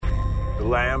The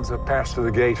lambs have passed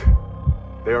through the gate.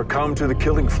 They are come to the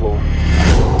killing floor.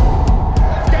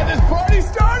 Get this party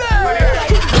started!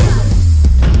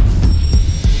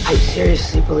 I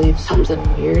seriously believe something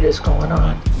weird is going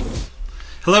on.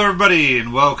 Hello, everybody,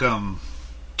 and welcome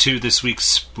to this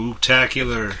week's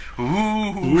Spooktacular.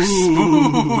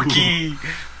 Spooky!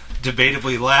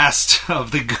 Debatably last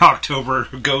of the October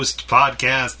Ghost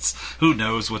podcasts. Who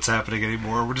knows what's happening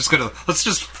anymore? Let's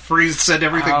just send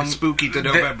everything spooky to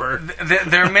November.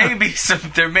 There may be some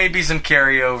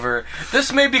carryover.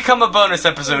 This may become a bonus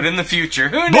episode in the future.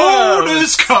 Who knows?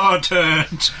 Bonus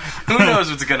content. Who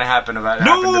knows what's going to happen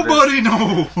Nobody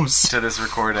knows to this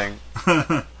recording.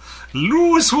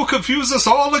 Lewis will confuse us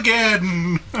all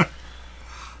again.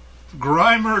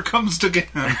 Grimer comes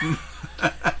again.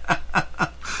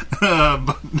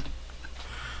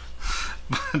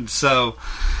 So,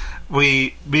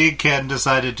 me and Ken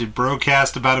decided to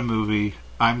brocast about a movie.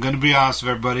 I'm going to be honest with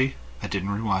everybody, I didn't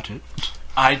rewatch it.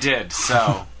 I did,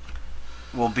 so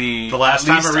we'll be the last at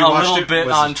time least I rewatched a little it bit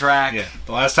was, on track. Yeah,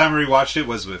 the last time I rewatched it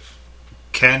was with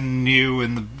Ken, you,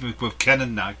 and with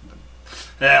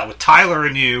Tyler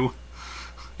and you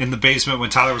in the basement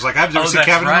when Tyler was like, "I've never seen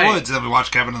Cabin in the Woods," and then we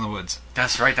watched Cabin in the Woods.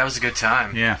 That's right. That was a good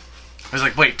time. Yeah. I was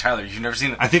like, wait, Tyler, you've never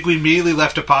seen it? I think we immediately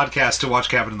left a podcast to watch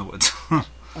Cabin in the Woods. That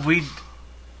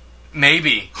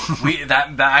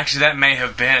may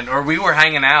have been, or we were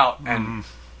hanging out, and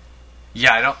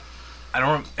I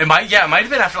don't. It might have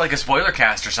been after like a spoiler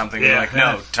cast or something. Yeah, We're like,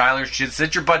 no, Tyler,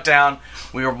 sit your butt down.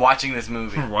 We were watching this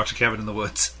movie. We were watching Cabin in the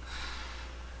Woods,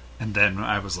 and then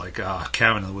I was like,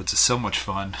 Cabin in the Woods is so much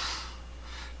fun.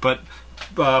 But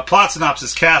plot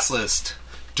synopsis, cast list,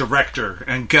 director,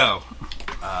 and go.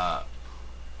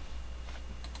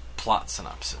 Plot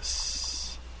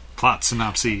synopsis. Plot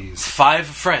synopses. 5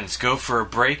 friends go for a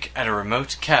break at a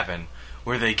remote cabin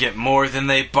where they get more than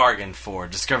they bargained for,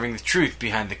 discovering the truth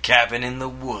behind the cabin in the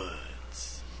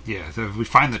woods. Yeah, we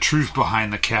find the truth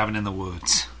behind the cabin in the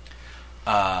woods.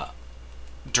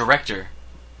 Director,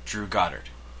 Drew Goddard.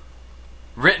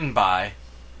 Written by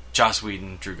Joss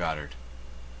Whedon, Drew Goddard.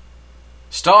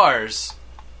 Stars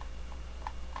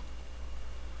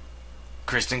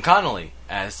Kristen Connolly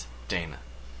as Dana.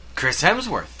 Chris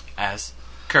Hemsworth as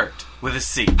Kurt, with a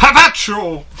C.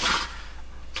 Habitual!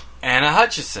 Anna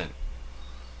Hutchison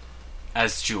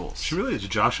as Jules. Is she really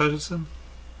Josh Hutcherson?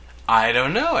 I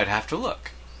don't know. I'd have to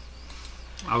look.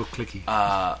 Oh, clicky.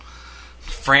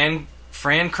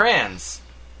 Fran Kranz.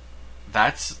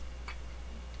 That's...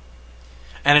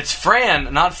 And it's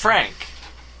Fran, not Frank.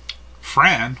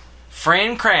 Fran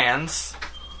Kranz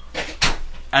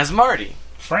as Marty.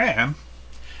 Fran?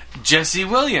 Jesse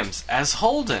Williams as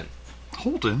Holden.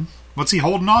 Holden? What's he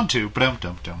holding on to?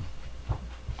 Dum.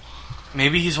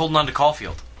 Maybe he's holding on to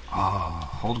Caulfield.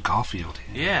 Holden Caulfield.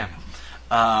 Yeah.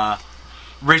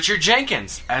 Richard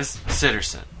Jenkins as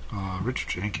Sitterson. Richard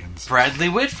Jenkins. Bradley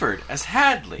Whitford as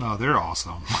Hadley. Oh, they're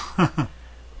awesome.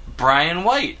 Brian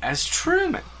White as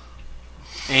Truman.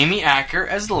 Amy Acker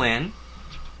as Lynn.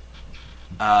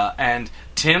 And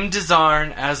Tim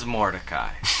DeZarn as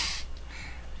Mordecai.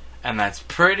 And that's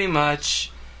pretty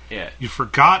much it. You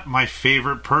forgot my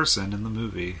favorite person in the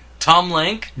movie. Tom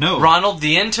Link? No. Ronald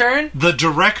the Intern? The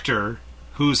director,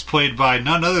 who's played by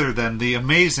none other than the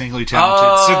amazingly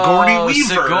talented Sigourney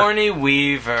Weaver. Sigourney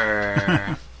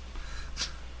Weaver.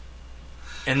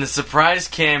 In the surprise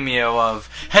cameo of,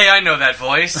 "Hey, I know that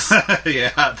voice."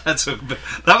 Yeah, that's one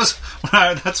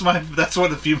of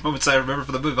the few moments I remember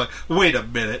from the movie. Like, wait a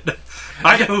minute,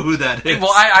 I know who that is.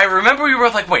 Well, I remember we were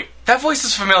both like, "Wait, that voice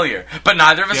is familiar," but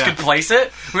neither of us could place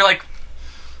it. We were like,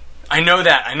 "I know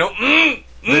that. I know."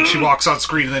 Then she walks on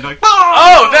screen, and then like,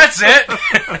 "Oh, that's it!"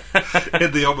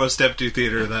 In the almost empty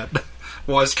theater that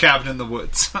was Cabin in the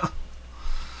Woods.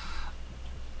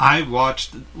 We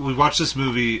watched this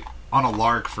movie on a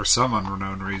lark for some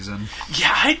unknown reason.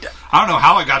 Yeah, I don't know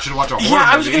how I got you to watch a horror movie. Yeah,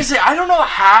 I was going to say, I don't know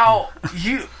how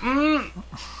you...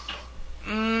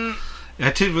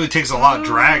 It typically takes a lot of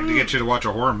drag to get you to watch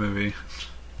a horror movie.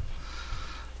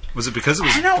 Was it because it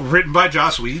was written by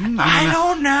Joss Whedon? I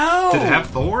don't know. Did it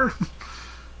have Thor?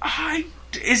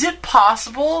 Is it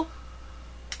possible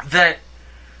that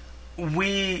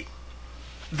we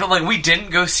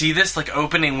didn't go see this like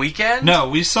opening weekend? No,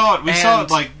 we saw it. We saw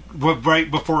it like right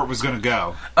before it was going to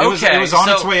go. It was on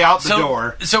its way out the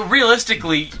door. So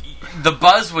realistically, the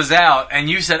buzz was out, and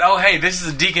you said, "Oh, hey, this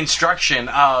is a deconstruction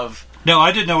of." No,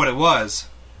 I didn't know what it was.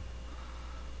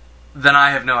 Then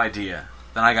I have no idea.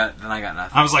 Then I got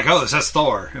nothing. I was like, "Oh, this has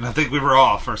Thor," and I think we were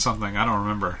off or something. I don't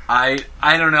remember. I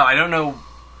don't know. I don't know.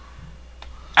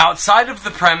 outside of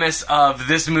the premise of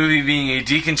this movie being a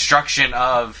deconstruction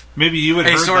of maybe you had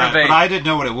heard that, but I didn't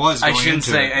know what it was. I shouldn't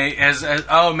say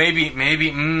maybe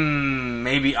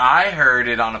I heard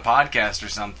it on a podcast or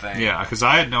something. Yeah, because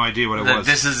I had no idea what it was.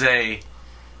 This was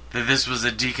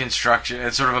a deconstruction.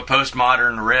 It's sort of a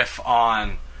postmodern riff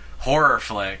on horror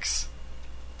flicks.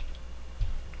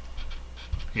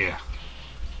 Yeah.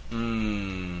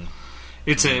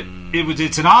 It's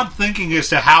an odd thinking as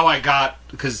to how I got,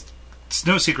 because it's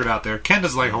no secret out there, Ken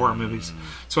doesn't like horror movies.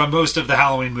 So most of the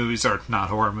Halloween movies are not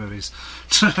horror movies.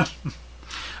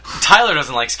 Tyler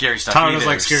doesn't like scary stuff either. Tyler doesn't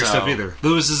like scary stuff either.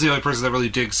 Lewis is the only person that really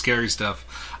digs scary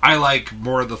stuff. I like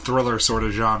more of the thriller sort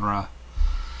of genre.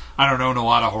 I don't own a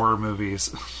lot of horror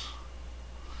movies.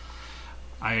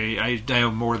 I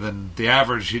own more than the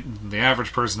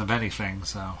average person of anything,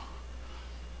 so...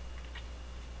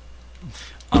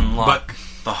 Unlock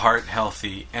the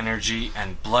heart-healthy energy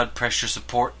and blood pressure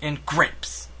support in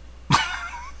grapes.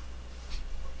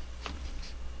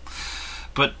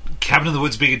 But Cabin in the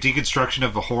Woods being a deconstruction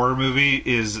of a horror movie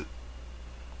is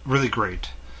really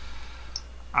great.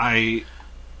 I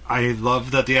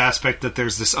love that the aspect that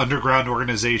there's this underground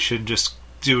organization just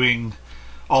doing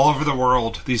all over the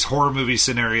world these horror movie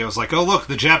scenarios, like, oh look,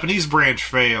 the Japanese branch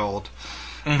failed.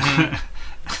 Mm-hmm.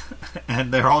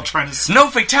 And they're all trying to... No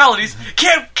fatalities!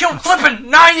 Can't kill flippin'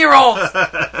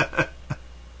 9-year-olds!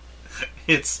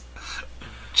 It's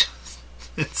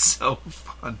so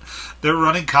fun. Their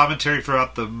running commentary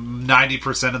throughout the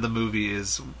 90% of the movie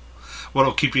is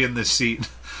what'll keep you in this seat.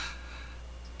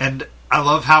 And I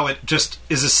love how it just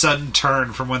is a sudden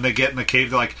turn from when they get in the cave.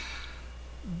 They're like,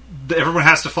 everyone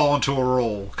has to fall into a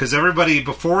role. Because everybody,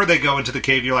 before they go into the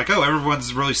cave, you're like, oh,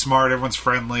 everyone's really smart, everyone's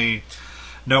friendly.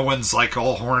 No one's like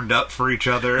all horned up for each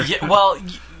other. Yeah, well,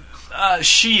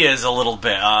 she is a little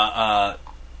bit. The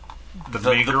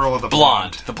main girl or the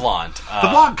blonde? The blonde. The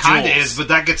blonde kind of is, but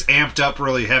that gets amped up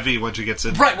really heavy when she gets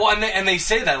in. Right. Well, and they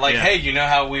say that like, hey, you know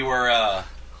how we were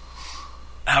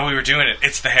doing it?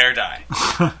 It's the hair dye.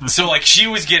 So like she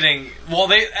was getting. Well,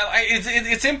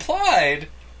 it's implied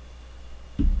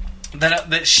that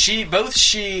both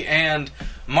she and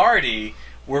Marty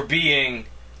were being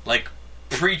like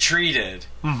pre-treated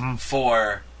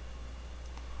for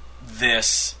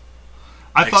this.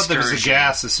 I thought there was a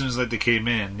gas as soon as they came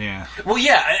in. Yeah. Well,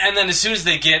 yeah, and then as soon as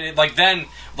they get it,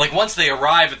 once they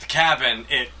arrive at the cabin,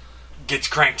 it gets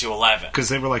cranked to 11 because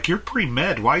they were like, "You're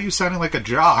pre-med. Why are you sounding like a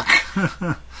jock?"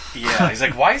 Yeah, he's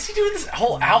like, "Why is he doing this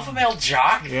whole alpha male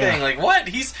jock thing? Like, what?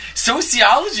 He's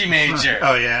sociology major."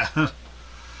 Oh yeah.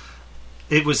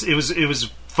 It was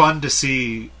fun to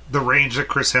see the range that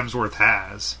Chris Hemsworth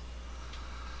has.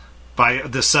 By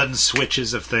the sudden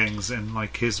switches of things, and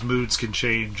like his moods can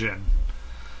change and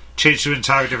change to an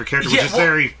entirely different character, which is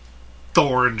very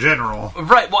Thor in general.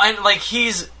 Right. Well, and like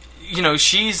she's, or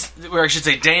I should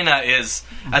say, Dana is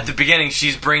at the beginning.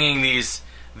 She's bringing these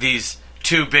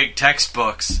two big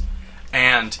textbooks,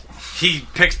 and he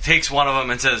takes one of them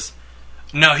and says,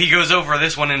 "No." He goes over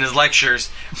this one in his lectures.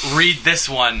 Read this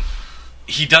one.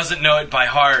 He doesn't know it by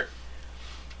heart.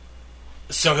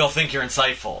 So he'll think you're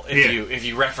insightful if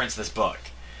you reference this book,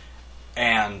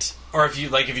 or if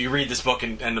you read this book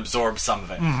and absorb some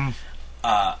of it,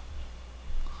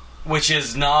 which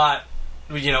is not,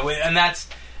 and that's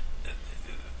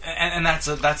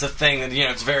a thing that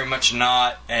it's very much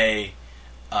not a,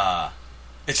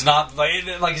 it's not like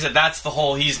I said, that's the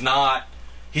whole. He's a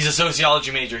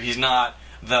sociology major. He's not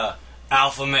the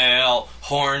alpha male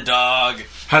horn dog.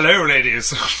 Hello,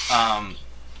 ladies.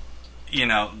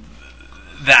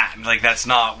 That's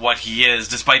not what he is,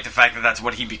 despite the fact that that's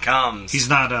what he becomes. He's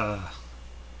not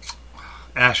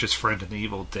Ash's friend in the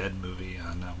Evil Dead movie.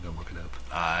 Now I'm going to look it up.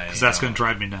 Because that's going to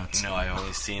drive me nuts. No, I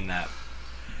always seen that.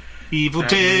 Evil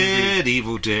Dead,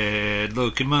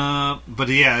 look him up. But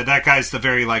yeah, that guy's the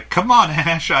very like, come on,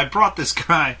 Ash, I brought this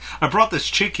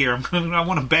chick here, I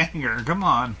want to bang her, come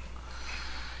on.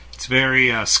 It's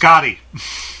very, Scotty.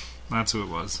 That's who it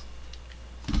was.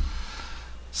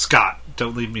 Scott,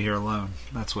 don't leave me here alone.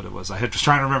 That's what it was. I was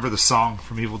trying to remember the song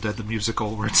from Evil Dead the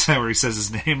musical where he says his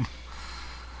name.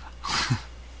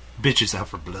 Bitch is out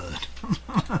for blood.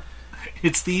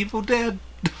 It's the Evil Dead.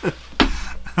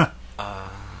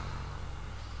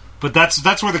 But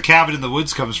that's where the cabin in the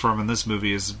woods comes from in this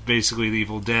movie. Is basically the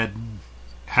Evil Dead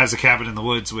has a cabin in the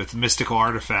woods with mystical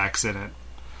artifacts in it,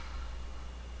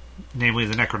 namely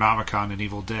the Necronomicon in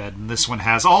Evil Dead. And this one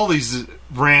has all these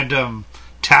random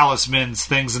talismans,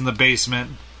 things in the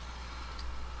basement,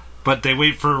 but they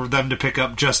wait for them to pick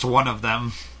up just one of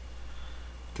them.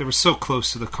 They were so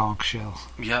close to the conch shell.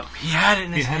 Yep, he had it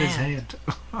in his hand.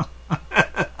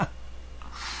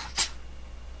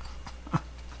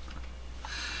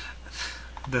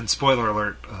 then spoiler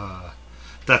alert,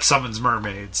 that summons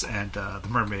mermaids, and the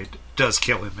mermaid does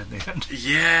kill him in the end.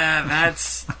 Yeah,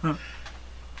 that's...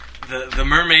 The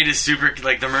mermaid is super...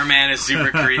 Like, the merman is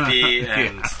super creepy,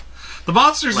 and... Yeah. The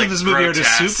monsters like, in this movie are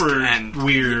just super and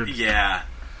weird. Yeah.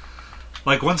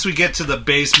 Like, once we get to the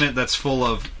basement that's full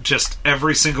of just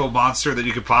every single monster that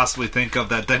you could possibly think of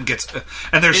that then gets...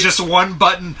 and there's just one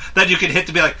button that you can hit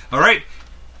to be like, alright,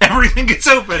 everything gets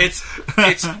open. It's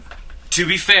to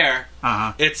be fair,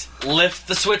 it's lift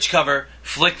the switch cover,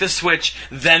 flick the switch,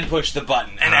 then push the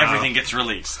button, and everything gets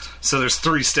released. So there's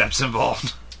 3 steps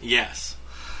involved. Yes.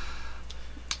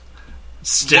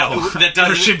 Still,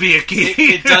 there should be a key.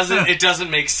 It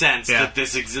doesn't make sense that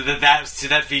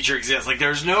that feature exists. Like,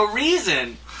 there's no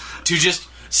reason to just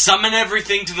summon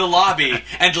everything to the lobby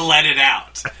and let it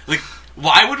out. Like,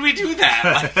 why would we do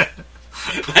that?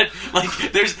 Like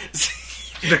there's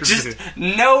just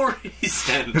no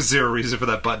reason. There's 0 reason for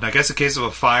that button. I guess in case of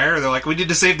a fire, they're like, we need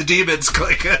to save the demons.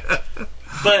 Click.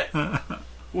 But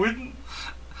wouldn't...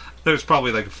 There's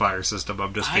probably like a fire system.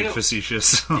 I'm just being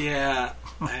facetious. Yeah.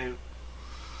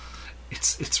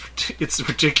 It's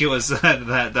ridiculous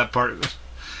that part,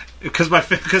 because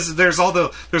there's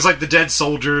like the dead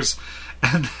soldiers,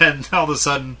 and then all of a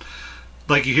sudden,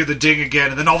 like, you hear the ding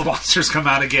again, and then all the monsters come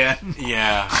out again.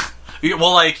 Yeah.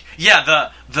 Well, like, yeah,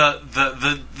 the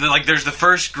like, there's the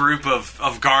first group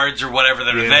of guards or whatever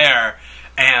that are there,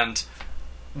 and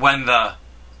when the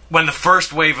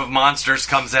first wave of monsters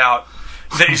comes out,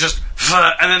 they just,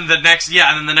 and then the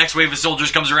next wave of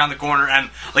soldiers comes around the corner, and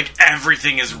like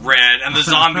everything is red, and the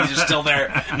zombies are still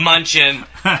there munching,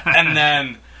 and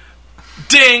then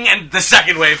ding, and the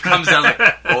second wave comes down. Like,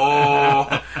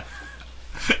 oh,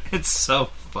 it's so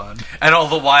fun. And all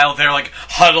the while they're like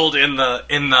huddled in the.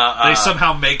 They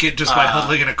somehow make it just by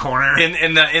huddling in a corner.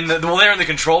 Well, they're in the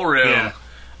control room,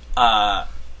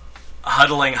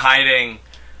 huddling, hiding.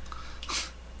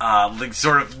 Like,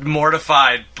 sort of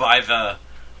mortified by the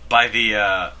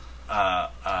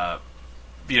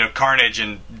carnage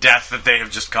and death that they have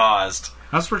just caused.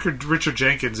 How's Richard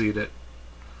Jenkins eat it?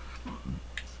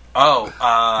 Oh,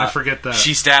 I forget that.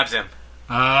 She stabs him.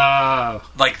 Oh,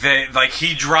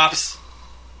 he drops.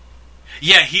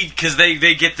 Yeah, because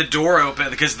they get the door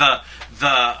open because the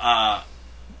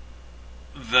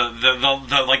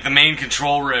main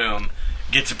control room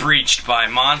gets breached by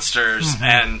monsters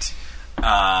and.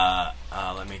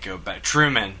 Let me go back.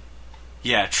 Truman.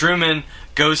 Yeah, Truman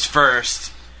goes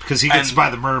first because he gets by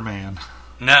the merman.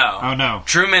 No. Oh no.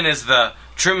 Truman is the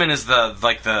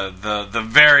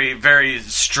very, very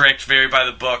strict, very by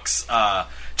the books,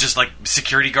 just like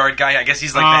security guard guy. I guess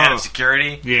he's like the head of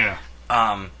security. Yeah.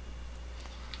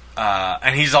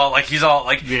 And he's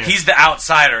the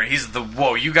outsider. He's the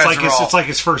you guys it's like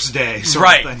his first day,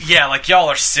 right? Yeah, like y'all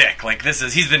are sick. Like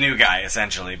he's the new guy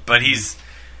essentially, but he's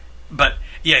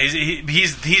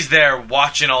there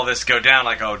watching all this go down.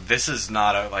 Like, oh, this is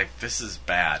this is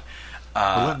bad.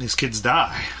 We're letting these kids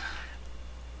die.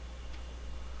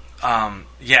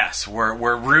 Yes,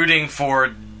 we're rooting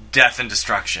for death and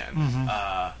destruction.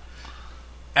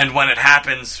 And when it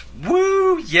happens,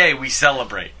 woo, yay, we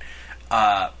celebrate.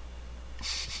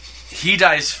 He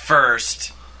dies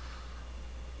first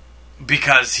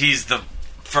because he's the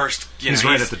first. He's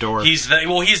right at the door. He's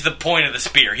the point of the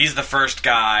spear. He's the first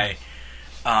guy,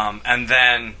 and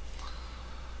then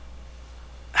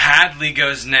Hadley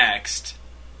goes next.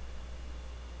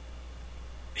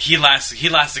 He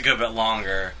lasts a good bit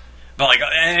longer, but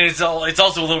and it's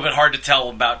also a little bit hard to tell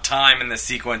about time in this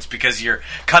sequence because you're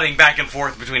cutting back and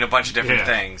forth between a bunch of different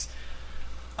things.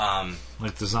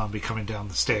 Like the zombie coming down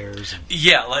the stairs.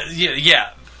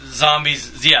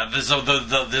 Zombies. Yeah,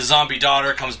 the zombie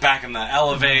daughter comes back in the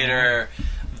elevator.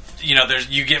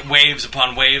 You get waves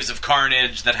upon waves of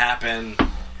carnage that happen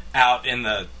out in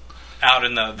the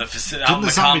facility. Didn't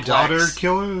the zombie complex.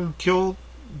 daughter kill?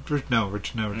 No,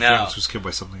 James was killed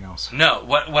by something else. No,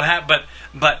 what happened?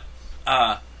 But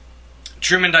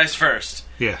Truman dies first.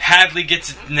 Yeah, Hadley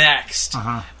gets it next,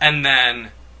 and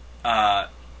then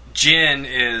Jin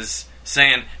is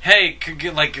saying, "Hey,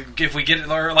 if we get it,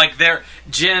 or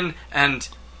Jin and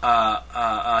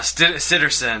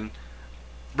Sitterson,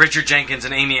 Richard Jenkins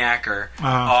and Amy Acker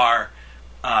are."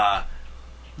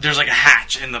 There's like a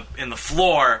hatch in the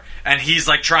floor, and he's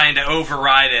like trying to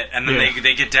override it, and then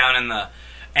they get down in the,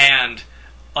 and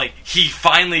like he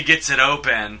finally gets it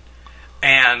open,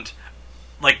 and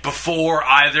like before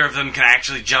either of them can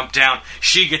actually jump down,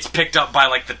 she gets picked up by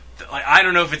like I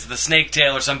don't know if it's the snake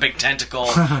tail or some big tentacle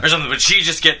or something, but she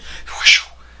just gets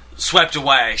swept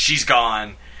away. She's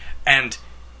gone, and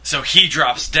so he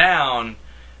drops down,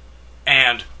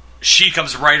 and she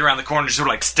comes right around the corner, just sort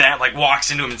of like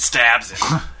walks into him and stabs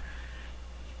him.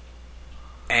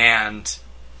 And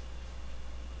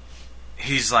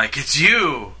he's like, "It's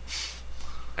you."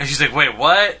 And she's like, "Wait,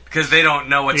 what?" Because they don't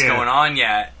know what's going on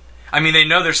yet. I mean, they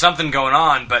know there's something going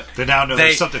on, but they now know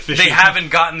there's something fishy. They haven't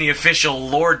gotten the official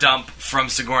lore dump from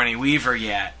Sigourney Weaver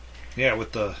yet. Yeah,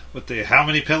 with the how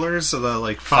many pillars? Of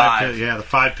the five. The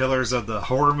 5 pillars of the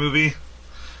horror movie,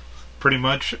 pretty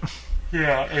much.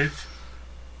 Yeah, it's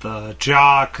the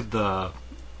jock, the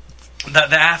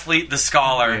athlete, the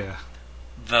scholar, yeah.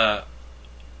 the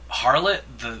harlot,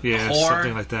 the whore,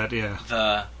 something like that. Yeah,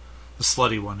 the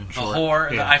slutty one in short. The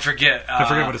whore. Yeah. I forget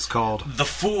what it's called. The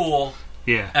fool.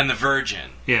 Yeah, and the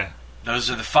virgin. Yeah, those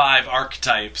are the 5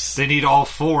 archetypes. They need all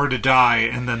 4 to die,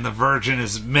 and then the virgin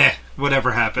is meh.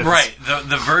 Whatever happens, right?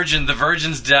 The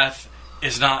virgin's death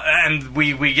is not, and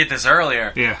we get this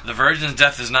earlier. Yeah, the virgin's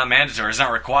death is not mandatory. It's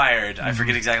not required. I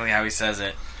forget exactly how he says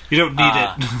it. You don't need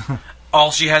it. All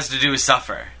she has to do is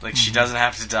suffer. Like, she doesn't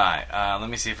have to die.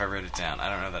 Let me see if I wrote it down. I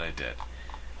don't know that I did.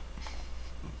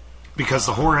 Because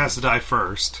the whore has to die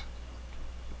first.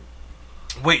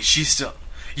 Wait, she's still...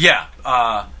 Yeah.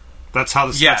 That's how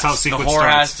the sequence starts. The whore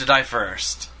has to die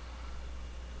first.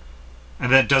 And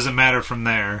then it doesn't matter from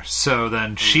there. So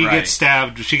then she gets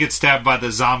stabbed. She gets stabbed by the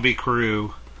zombie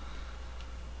crew.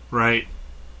 Right?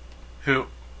 Who?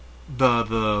 The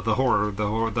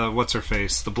whore, the what's her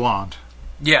face? The blonde.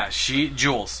 Yeah,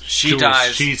 Jules. She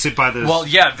dies. She's hit by the... Well,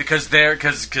 yeah, because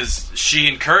she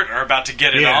and Kurt are about to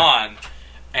get it on,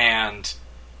 and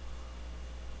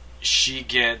she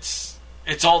gets...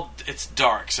 It's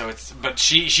dark, so it's... But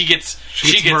she gets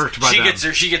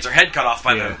her head cut off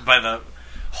by the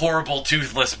horrible,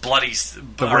 toothless, bloody,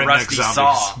 rusty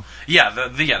saw. Yeah,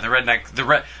 the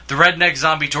redneck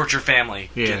zombie torture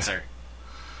family gets her.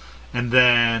 And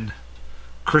then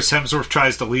Chris Hemsworth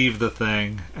tries to leave the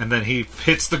thing, and then he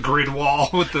hits the grid wall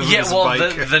with his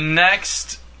bike. The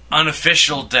next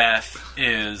unofficial death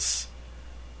is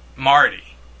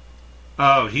Marty.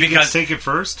 Oh, he gets taken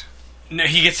first? No,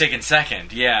 he gets taken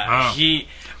second. Yeah, oh.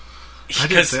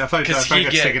 I thought he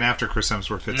gets taken after Chris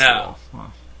Hemsworth hits the wall.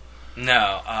 Wow.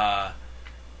 No,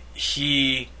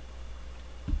 he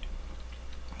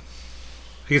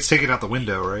gets taken out the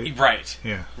window, right? Right.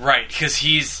 Yeah. Right, because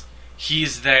he's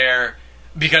there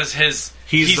because he's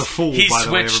the fool. By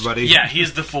the way, everybody. Yeah,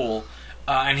 he's the fool,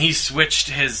 and he switched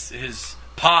his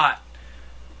pot.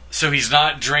 So he's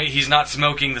not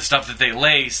smoking the stuff that they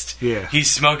laced. Yeah. He's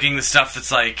smoking the stuff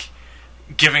that's like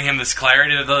giving him this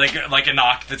clarity,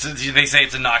 they say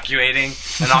it's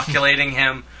inoculating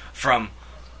him from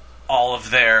all of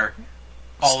the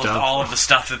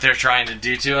stuff that they're trying to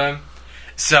do to him.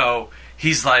 So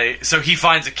he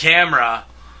finds a camera,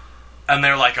 and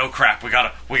they're like, "Oh crap, we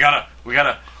gotta do a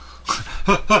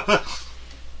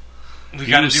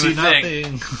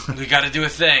thing. We gotta do a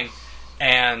thing,"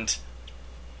 and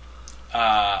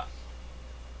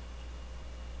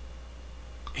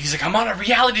he's like, "I'm on a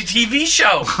reality TV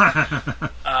show,"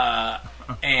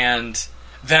 and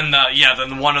then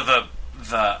one of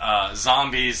the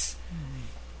zombies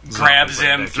grabs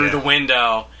him through the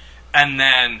window, and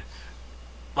then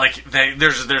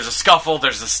there's a scuffle.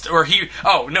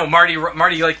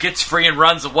 Marty like gets free and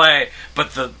runs away,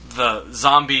 but the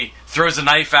zombie throws a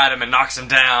knife at him and knocks him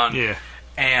down. Yeah,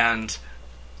 and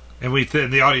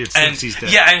the audience thinks he's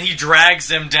dead. Yeah, and he drags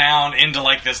him down into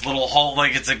like this little hole,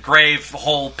 like it's a grave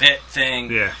hole pit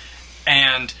thing. Yeah,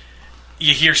 and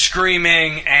you hear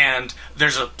screaming, and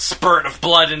there's a spurt of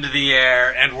blood into the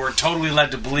air, and we're totally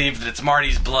led to believe that it's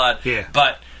Marty's blood. Yeah,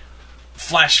 but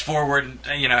flash forward,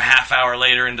 half hour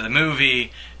later into the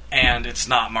movie, and it's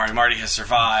not Marty. Marty has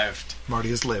survived. Marty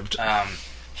has lived.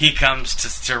 He comes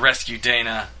to rescue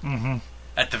Dana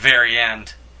at the very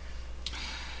end.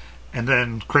 And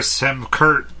then Chris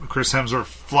Hemsworth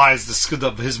flies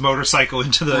his motorcycle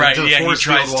into the force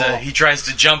field wall. He tries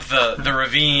to jump the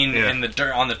ravine in the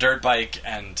dirt on the dirt bike,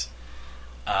 and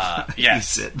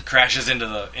crashes into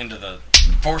the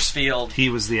force field. He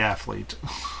was the athlete.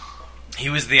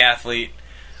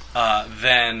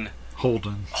 Then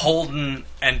Holden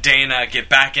and Dana get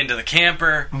back into the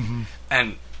camper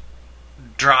and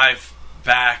drive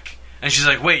back. And she's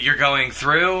like, "Wait, you're going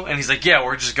through?" And he's like, "Yeah,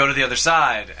 we're just go to the other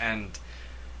side." And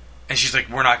she's like,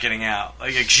 "We're not getting out."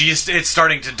 Like it's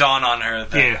starting to dawn on her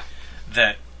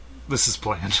that this is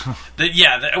planned.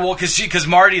 Because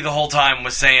Marty the whole time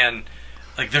was saying,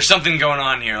 like, there's something going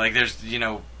on here. Like there's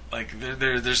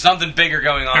there's something bigger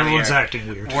going on. Everyone's here. acting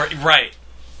weird, right?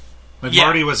 Like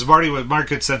Mark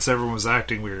could sense everyone was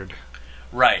acting weird,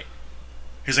 right?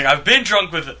 He's like, I've been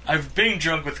drunk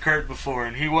with Kurt before,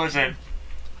 and he wasn't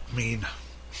mean.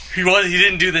 He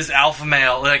didn't do this alpha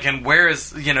male, like, and where is,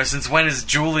 since when is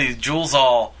Jules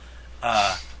all,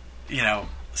 slutty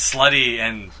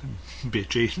and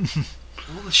bitchy?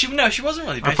 She wasn't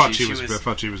really bitchy. I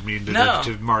thought she was mean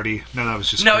to Marty. No, that was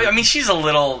just no. Great. I mean, she's a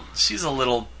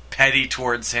little petty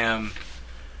towards him.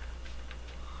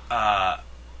 And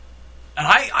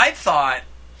I thought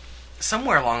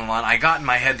somewhere along the line, I got in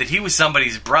my head that he was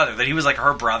somebody's brother, that he was like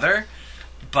her brother,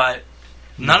 but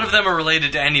none of them are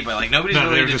related to anybody. Like nobody's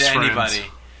related to anybody. Friends.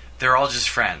 They're all just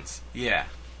friends. Yeah.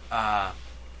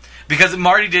 Because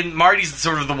Marty's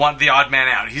sort of the odd man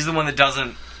out. He's the one that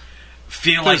doesn't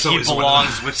feel like he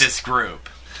belongs with this group.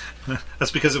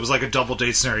 That's because it was like a double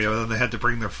date scenario, and then they had to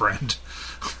bring their friend.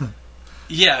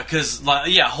 Yeah, because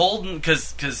Holden,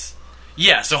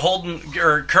 so Holden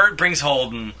or Kurt brings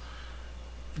Holden.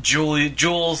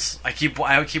 Jules, I keep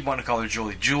wanting to call her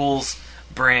Julie. Jules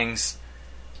brings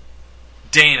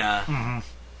Dana,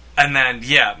 and then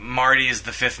Marty is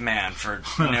the fifth man for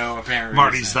no apparent reason.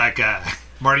 Marty's that guy.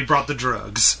 Marty brought the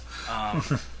drugs.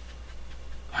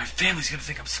 My family's gonna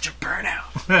think I'm such a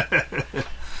burnout.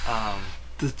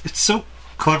 It's so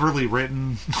cleverly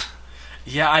written.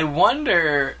 Yeah, I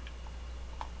wonder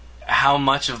how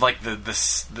much of like the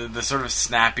sort of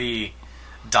snappy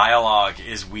dialogue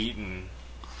is Wheaton.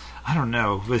 I don't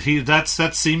know, but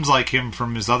that seems like him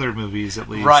from his other movies, at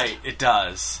least. Right, it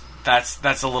does.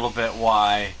 That's a little bit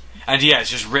why, and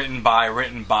it's just written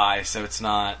by, so it's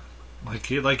not like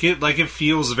it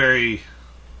feels very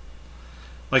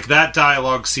like that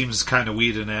dialogue seems kind of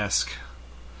Whedon-esque,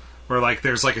 where like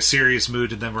there's like a serious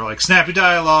mood, and then we're like snappy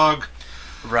dialogue.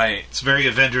 Right. It's very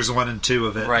Avengers 1 and 2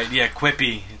 of it. Right. Yeah,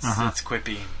 quippy. It's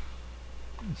quippy.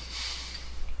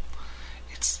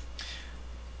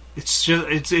 It's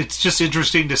just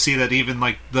interesting to see that even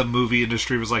like the movie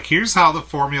industry was like, here's how the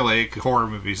formulaic horror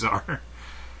movies are,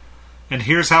 and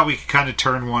here's how we can kind of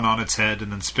turn one on its head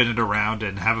and then spin it around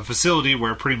and have a facility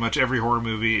where pretty much every horror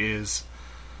movie is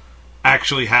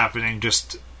actually happening,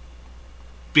 just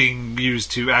being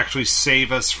used to actually save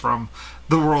us from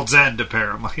the world's end,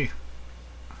 apparently.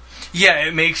 Yeah,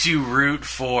 it makes you root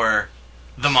for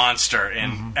the monster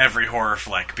in every horror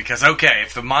flick, because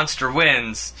if the monster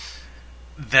wins,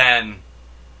 then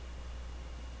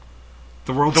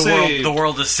the world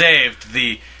is saved.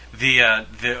 The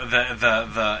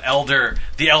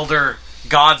elder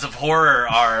gods of horror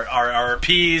are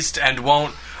appeased and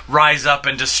won't rise up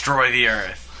and destroy the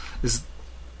earth. Is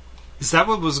that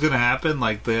what was going to happen?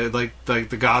 Like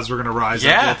the gods were going to rise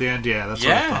up at the end? Yeah, that's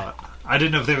what I thought. I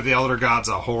didn't know if they were the elder gods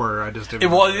of horror. I just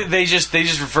didn't. Well, they just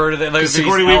refer to them. Like,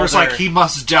 Sigourney Weaver's like, he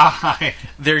must die.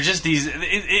 They're just these.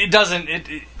 It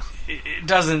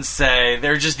doesn't say.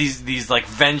 They're just these like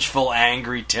vengeful,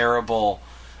 angry, terrible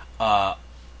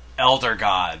elder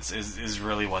gods. Is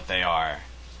really what they are.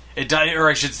 It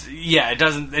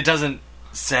doesn't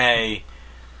say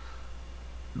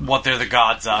what they're the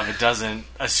gods of. It doesn't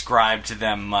ascribe to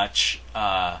them much.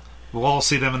 We'll all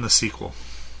see them in the sequel.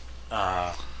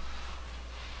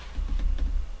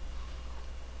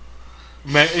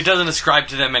 It doesn't ascribe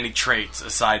to them any traits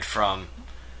aside from,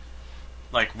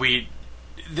 like,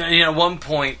 at one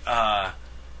point,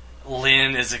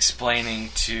 Lynn is explaining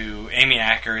to Amy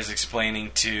Acker is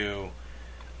explaining to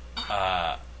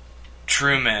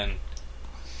Truman,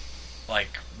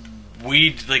 like,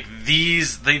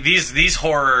 these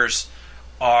horrors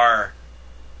are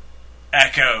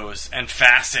echoes and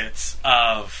facets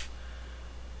of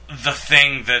the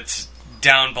thing that's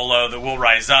down below that will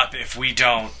rise up if we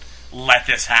don't let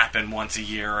this happen once a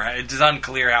year. It's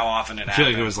unclear how often it happens. I feel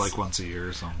like it was like once a year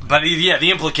or something. But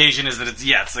the implication is that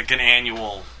it's like an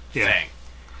annual thing.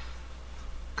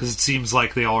 Because it seems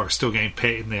like they all are still getting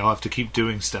paid and they all have to keep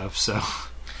doing stuff. So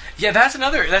that's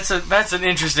an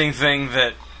interesting thing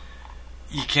that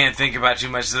you can't think about too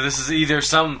much. So this is either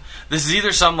some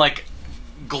like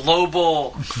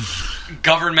global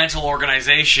governmental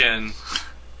organization,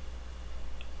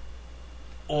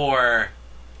 or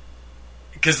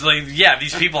because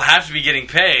these people have to be getting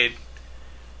paid,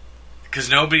 because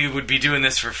nobody would be doing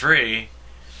this for free.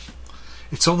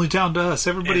 It's only down to us.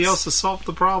 Everybody else has solved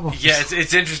the problem. Yeah,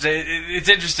 it's interesting. It's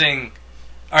interesting.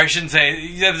 Or I shouldn't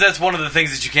say. That's one of the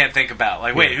things that you can't think about.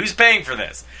 Like, wait, who's paying for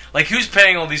this? Like, who's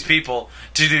paying all these people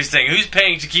to do this thing? Who's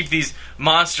paying to keep these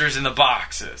monsters in the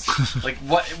boxes? Like,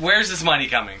 what? Where's this money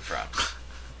coming from?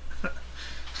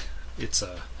 It's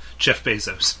Jeff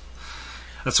Bezos.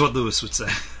 That's what Lewis would say.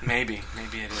 Maybe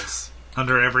it is.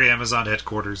 Under every Amazon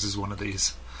headquarters is one of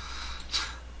these.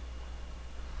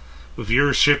 With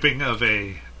your shipping of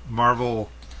a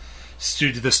Marvel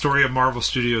the story of Marvel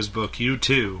Studios book, you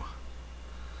too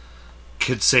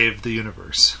could save the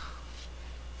universe.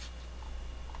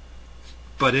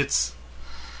 but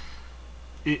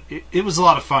it was a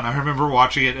lot of fun. I remember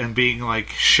watching it and being like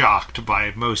shocked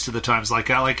by most of the times. Like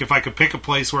if I could pick a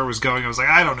place where it was going, I was like,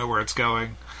 I don't know where it's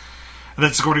going. And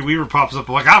then Sigourney Weaver pops up,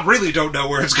 like, I really don't know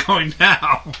where it's going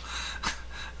now.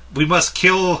 We must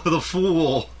kill the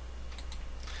fool.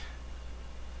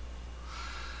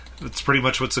 That's pretty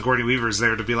much what Sigourney Weaver is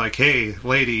there to be like, hey,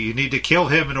 lady, you need to kill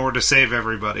him in order to save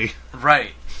everybody.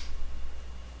 Right.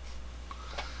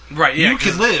 Right, yeah. You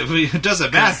can live. It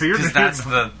doesn't matter.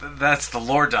 That's the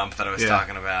lore dump that I was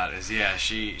talking about. Is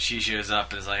she shows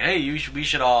up and is like, hey, we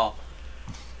should all.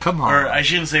 Come on. Or I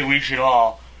shouldn't say we should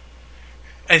all.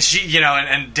 And she,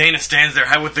 and Dana stands there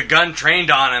with the gun trained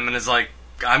on him and is like,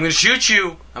 I'm going to shoot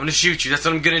you. I'm going to shoot you. That's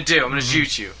what I'm going to do. I'm going to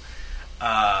shoot you.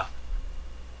 But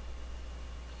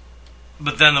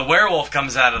then the werewolf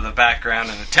comes out of the background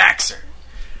and attacks her.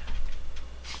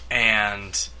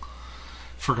 And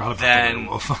forgot about the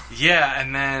werewolf. Yeah,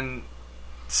 and then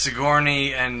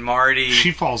Sigourney and Marty...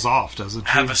 She falls off, doesn't she?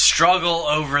 Have a struggle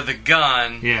over the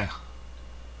gun. Yeah.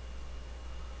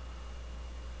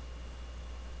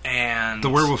 And the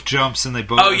werewolf jumps and they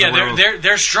both... Oh yeah,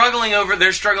 they're struggling over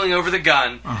the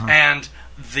gun, and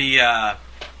the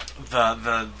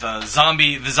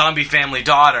zombie family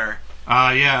daughter she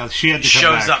had to come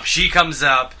shows back. up. She comes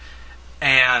up,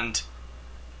 and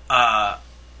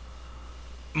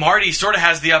Marty sort of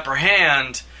has the upper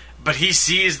hand, but he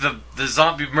sees the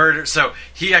zombie murder, so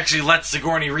he actually lets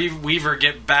Sigourney Weaver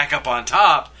get back up on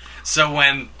top. So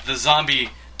when the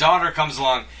zombie daughter comes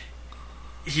along,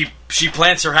 she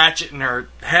plants her hatchet in her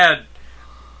head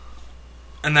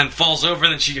and then falls over,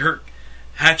 and then her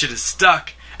hatchet is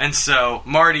stuck, and so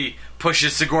Marty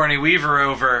pushes Sigourney Weaver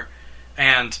over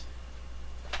and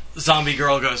zombie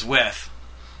girl goes with.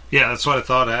 Yeah, that's what I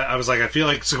thought. I was like, I feel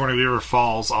like Sigourney Weaver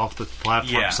falls off the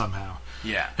platform somehow.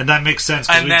 Yeah. And that makes sense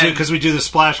because we do the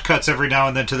splash cuts every now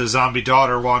and then to the zombie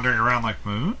daughter wandering around like,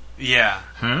 Yeah.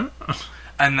 Huh?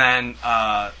 And then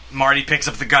Marty picks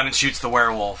up the gun and shoots the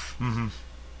werewolf. Mm-hmm.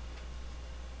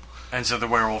 And so the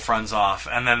werewolf runs off,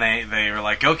 and then they were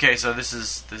like, okay, so this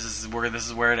is where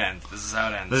it ends. This is how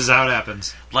it ends. This is how it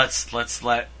happens. Let's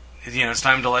let it's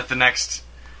time to let the next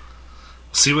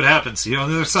see what happens. On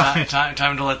the other side.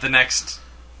 Time to let the next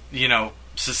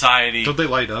society. Don't they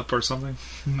light up or something?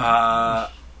 Yeah.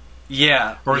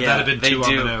 Or would that have been too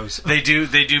on the nose? They do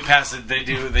pass it. They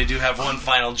do have one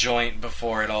final joint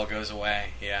before it all goes away.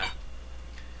 Yeah.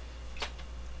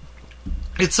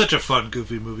 It's such a fun,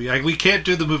 goofy movie. We can't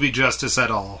do the movie justice at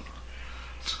all.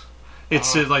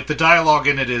 It's like the dialogue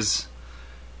in it is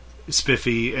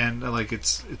spiffy, and like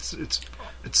it's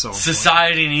so.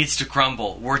 Society needs to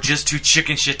crumble. We're just too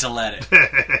chicken shit to let it.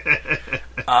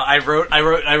 I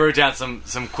wrote down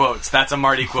some quotes. That's a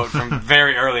Marty quote from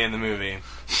very early in the movie.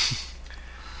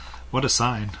 What a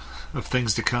sign of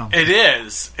things to come. It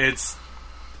is. It's.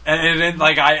 And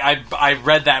like I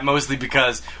read that mostly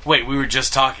because we were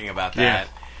just talking about that,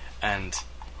 and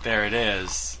there it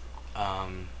is.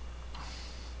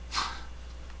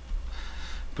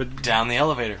 But down the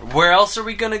elevator. Where else are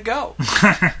we gonna go?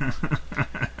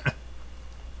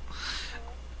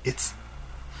 It's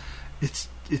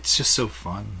just so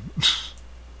fun.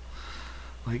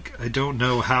 Like, I don't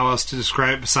know how else to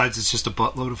describe it besides it's just a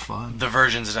buttload of fun. The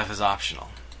virgin's death is optional.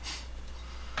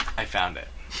 I found it.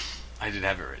 I did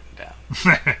have it written down.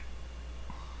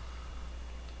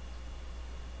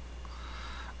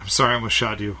 I'm sorry I almost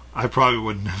shot you. I probably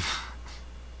wouldn't have.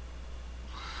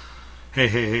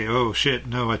 Hey, oh shit,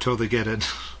 no, I totally get it.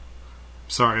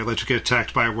 Sorry, I let you get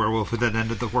attacked by a werewolf and then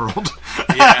ended the world.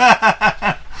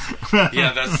 Yeah.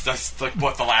 Yeah, that's like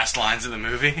what the last lines of the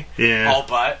movie. Yeah. All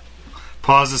but.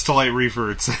 Pauses to light reefer,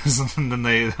 it says, and then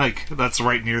they, that's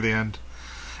right near the end.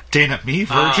 Dana, me,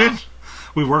 virgin?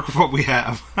 We work with what we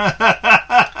have.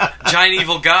 Giant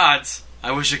evil gods.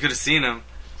 I wish I could have seen them.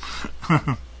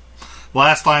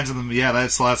 Last lines in the... Yeah,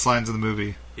 that's the last lines in the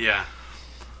movie. Yeah.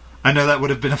 I know that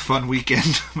would have been a fun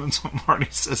weekend. That's what Marty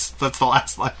says. That's the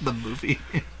last line of the movie.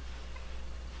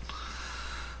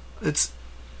 It's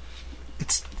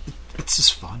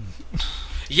just fun.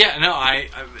 Yeah, no,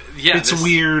 it's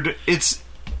weird.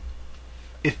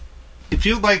 If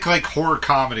you like horror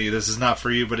comedy, this is not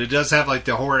for you, but it does have like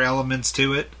the horror elements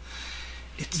to it.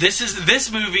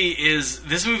 This movie is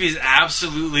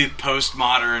absolutely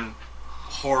postmodern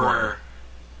horror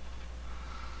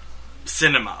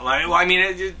cinema.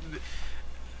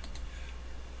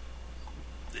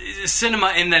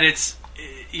 Cinema in that it's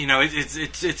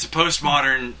a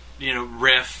postmodern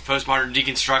riff, postmodern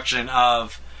deconstruction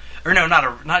of, or no,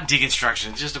 not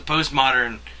deconstruction. It's just a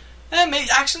postmodern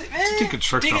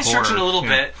Deconstruction a little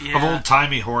bit. Yeah. Of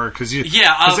old-timey horror, because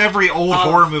every old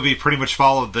horror movie pretty much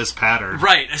followed this pattern.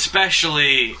 Right,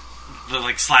 especially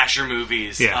the slasher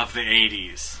movies of the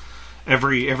 80s.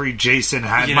 Every Jason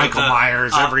had Michael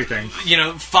Myers, everything.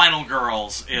 Final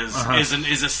Girls is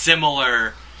a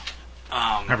similar.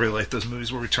 I really like those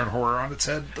movies where we turn horror on its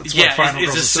head. That's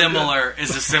is a similar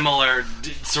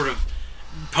sort of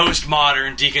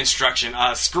postmodern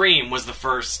deconstruction. Scream was the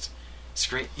first.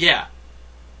 Scream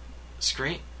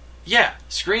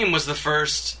was the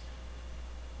first.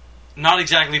 Not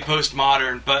exactly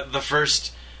postmodern, but the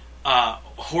first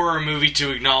horror movie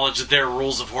to acknowledge that there are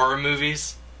rules of horror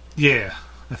movies. Yeah,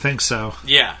 I think so.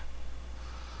 Yeah,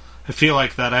 I feel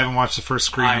like that. I haven't watched the first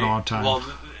Scream in a long time. Well,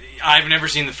 I've never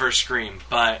seen the first Scream,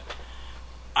 but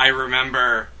I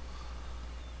remember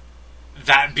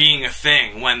that being a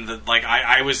thing when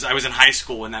I was in high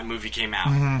school when that movie came out.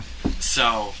 Mm-hmm.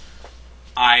 So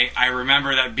I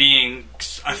remember that being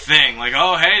a thing. Like,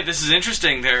 oh hey, this is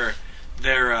interesting. They're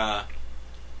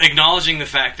acknowledging the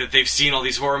fact that they've seen all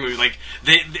these horror movies. Like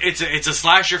it's a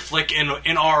slasher flick in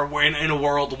a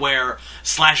world where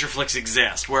slasher flicks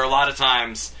exist. Where a lot of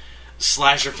times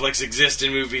slasher flicks exist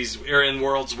in movies or in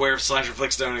worlds where slasher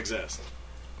flicks don't exist.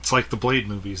 It's like the Blade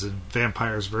movies and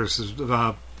vampires versus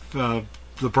the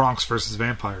Bronx versus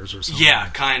vampires or something. Yeah,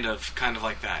 kind of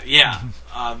like that. Yeah,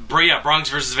 Bronx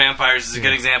versus vampires is a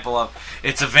good example of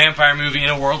it's a vampire movie in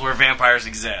a world where vampires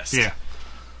exist. Yeah,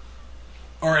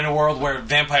 or in a world where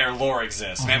vampire lore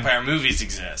exists, vampire movies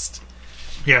exist.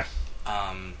 Yeah,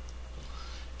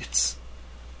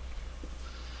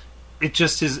 it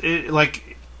just is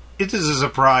like. It is a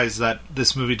surprise that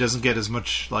this movie doesn't get as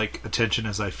much attention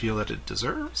as I feel that it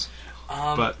deserves.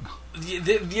 But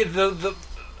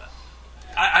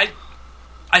I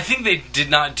think they did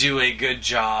not do a good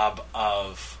job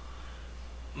of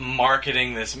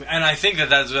marketing this, and I think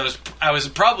that was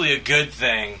probably a good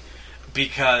thing,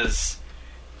 because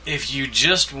if you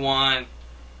just want,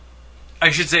 I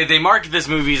should say, they market this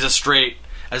movie as a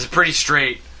pretty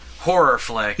straight horror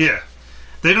flick. Yeah.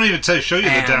 They don't even show you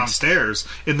the downstairs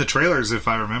in the trailers, if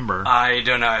I remember. I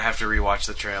don't know. I'd have to rewatch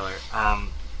the trailer.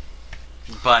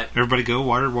 But everybody go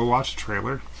watch the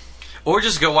trailer. Or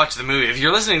just go watch the movie. If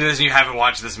you're listening to this and you haven't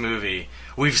watched this movie,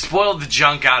 we've spoiled the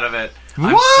junk out of it.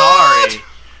 I'm sorry,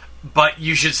 but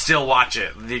you should still watch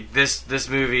it. This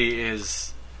movie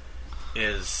is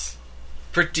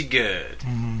pretty good.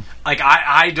 Mm-hmm.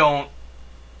 I don't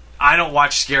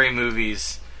watch scary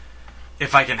movies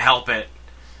if I can help it.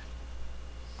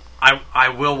 I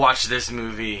will watch this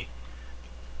movie.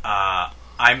 I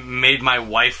made my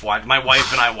wife watch. My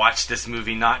wife and I watched this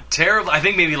movie. Not terribly. I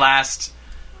think maybe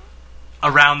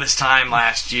around this time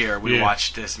last year we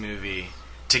watched this movie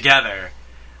together,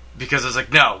 because I was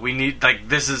like, no, we need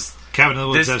this is Cabin in the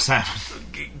Woods. Has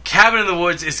happened. Cabin in the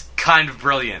Woods is kind of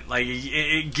brilliant.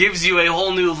 It gives you a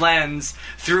whole new lens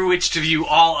through which to view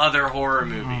all other horror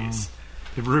movies.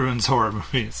 It ruins horror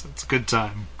movies. It's a good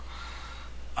time.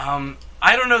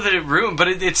 I don't know that it ruined, but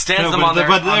it stands them on their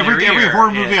But on every their ear.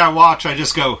 horror movie I watch, I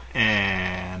just go,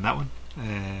 and that one,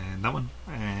 and that one,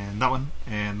 and that one,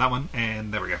 and that one,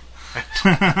 and there we go.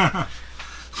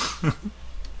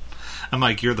 I'm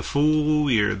like, you're the fool,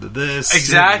 you're the this,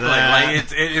 exactly.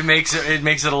 It makes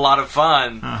it a lot of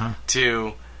fun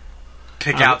to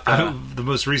pick out the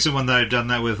most recent one that I've done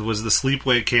that with was the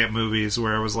Sleepaway Camp movies,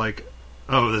 where I was like,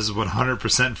 oh, this is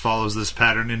 100% follows this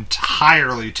pattern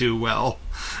entirely too well.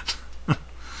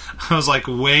 I was like,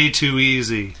 way too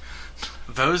easy.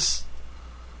 Those...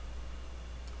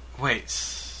 Wait.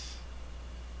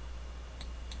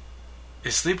 Is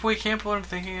Sleepaway Camp what I'm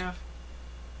thinking of?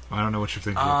 I don't know what you're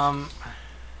thinking of.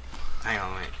 Hang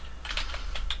on, wait.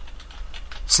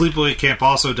 Sleepaway Camp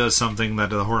also does something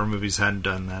that the horror movies hadn't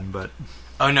done then, but...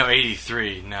 Oh, no,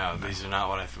 83. No, these are not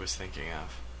what I was thinking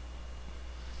of.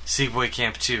 Sleepaway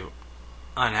Camp 2,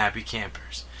 Unhappy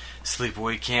Campers.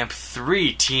 Sleepaway Camp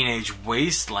 3, Teenage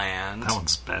Wasteland. That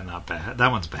one's bad, not bad. That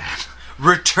one's bad.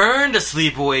 Return to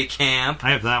Sleepaway Camp.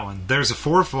 I have that one. There's a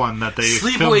fourth one that they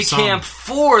Sleepaway Camp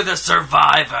 4, The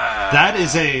Survivor. That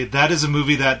is a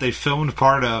movie that they filmed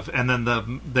part of, and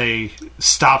then they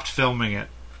stopped filming it.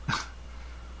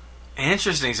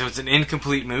 Interesting. So it's an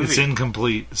incomplete movie. It's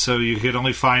incomplete, so you could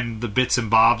only find the bits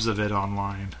and bobs of it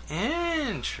online.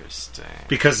 Interesting.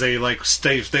 Because they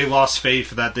lost faith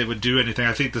that they would do anything.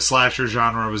 I think the slasher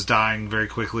genre was dying very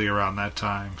quickly around that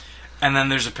time. And then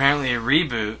there's apparently a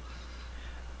reboot,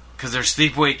 because there's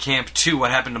Sleepaway Camp 2,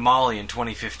 What Happened to Molly, in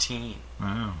 2015.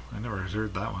 Oh, I never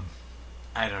heard that one.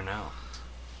 I don't know.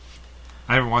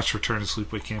 I haven't watched Return to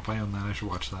Sleepaway Camp. I own that. I should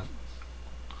watch that.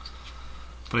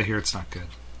 But I hear it's not good.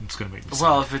 It's going to make me sad.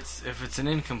 Well, if it's an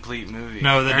incomplete movie,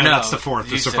 no, that's the fourth.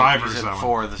 The Survivors. You said that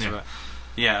four. one.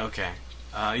 Yeah, okay.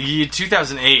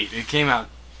 2008. It came out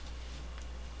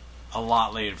a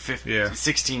lot later,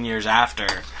 16 years after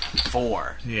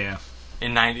 4. Yeah.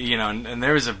 In 90, and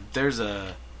there's a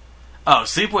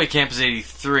Sleepaway Camp is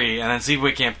 83, and then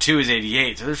Sleepaway Camp 2 is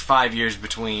 88. So there's 5 years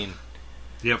between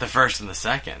the first and the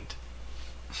second.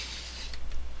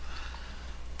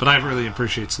 But I really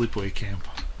appreciate Sleepaway Camp.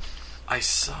 I'll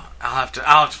have to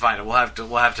find it. We'll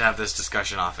have to have this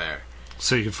discussion off air.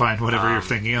 So you can find whatever you're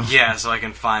thinking of. Yeah, so I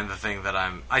can find the thing that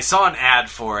I saw an ad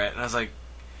for it, and I was like,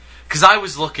 because I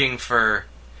was looking for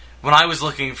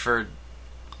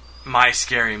My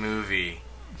Scary Movie.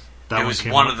 It was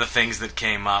one of the things that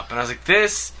came up, and I was like,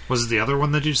 "This was it the other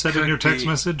one that you said in your text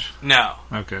message?" No.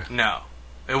 Okay. No,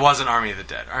 it wasn't Army of the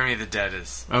Dead. Army of the Dead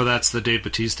is that's the Dave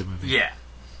Bautista movie. Yeah.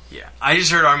 I just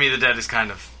heard Army of the Dead is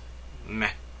kind of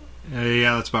meh.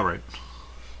 Yeah, that's about right.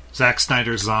 Zack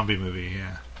Snyder's zombie movie.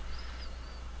 Yeah.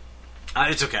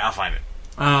 It's okay. I'll find it.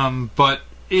 But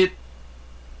it.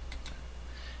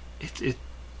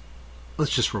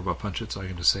 Let's just robot punch it so I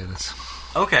can just say this.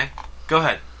 Okay, go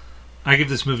ahead. I give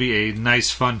this movie a nice,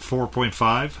 fun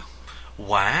 4.5.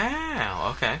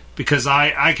 Wow. Okay. Because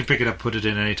I could pick it up, put it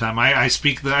in anytime. I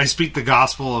speak the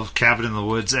gospel of Cabin in the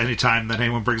Woods anytime that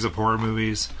anyone brings up horror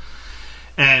movies.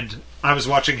 And I was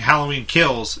watching Halloween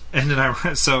Kills, and then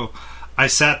I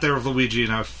sat there with Luigi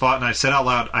and I fought, and I said out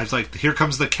loud, I was like, "Here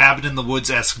comes the Cabin in the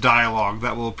Woods-esque dialogue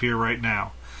that will appear right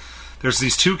now." There's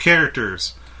these two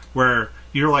characters where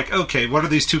you're like, okay, what are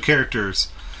these two characters?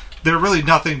 They're really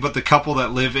nothing but the couple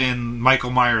that live in Michael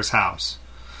Myers' house.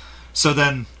 So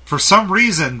then, for some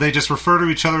reason, they just refer to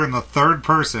each other in the third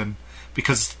person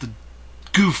because it's the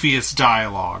goofiest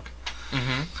dialogue.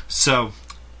 Mm-hmm. So,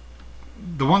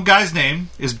 the one guy's name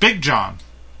is Big John.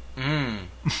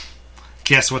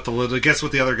 Guess what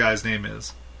the other guy's name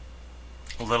is?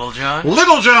 Little John?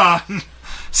 Little John!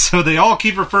 So they all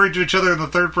keep referring to each other in the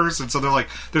third person. So they're like,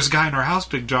 "There's a guy in our house,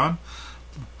 Big John.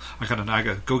 I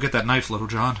gotta go get that knife, Little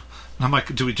John." And I'm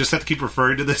like, do we just have to keep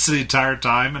referring to this the entire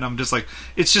time? And I'm just like,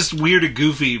 it's just weird and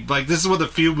goofy. Like, this is one of the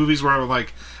few movies where I'm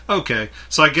like, okay.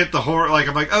 So I get the horror, like,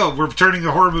 I'm like, oh, we're turning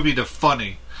the horror movie to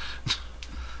funny.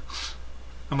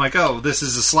 I'm like, oh, this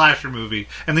is a slasher movie.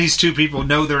 And these two people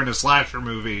know they're in a slasher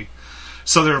movie.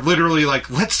 So they're literally like,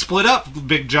 let's split up,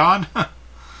 Big John.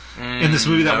 In this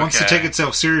movie that wants to take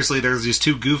itself seriously, there's these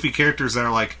two goofy characters that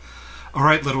are like, all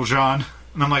right, Little John.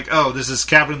 And I'm like, oh, this is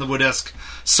Cabin in the Wood-esque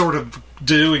sort of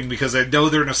doing, because they know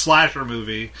they're in a slasher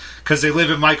movie, because they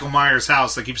live in Michael Myers'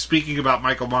 house. They keep speaking about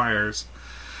Michael Myers,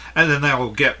 and then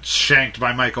they'll get shanked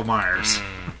by Michael Myers.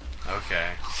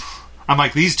 Okay. I'm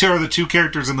like, these two are the two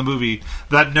characters in the movie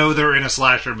that know they're in a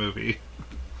slasher movie.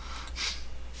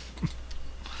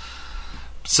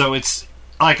 So it's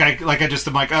like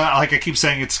I keep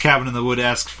saying it's Cabin in the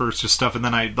Wood-esque for just stuff, and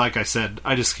then I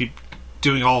just keep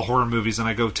doing all horror movies, and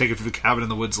I go take it through the Cabin in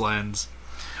the Woods lens.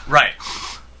 Right.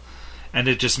 And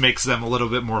it just makes them a little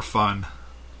bit more fun.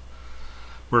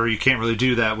 Where you can't really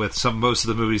do that with most of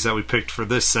the movies that we picked for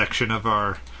this section of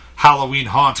our Halloween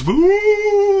haunts.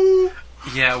 Woo!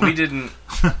 Yeah, we didn't...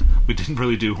 we didn't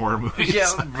really do horror movies.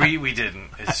 Yeah, we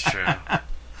didn't. It's true.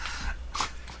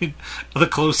 The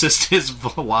closest is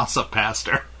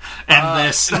Velocipaster. And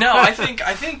this. No, I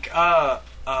think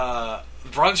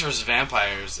Drugs vs.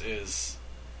 Vampires is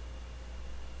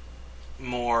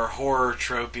more horror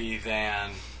tropey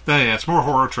than... Oh, yeah, it's more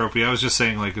horror tropey. I was just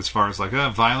saying, like, as far as, like,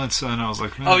 violence, and I was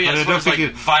like... Oh, yeah, as far as,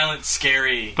 like, violent,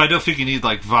 scary... But I don't think you need,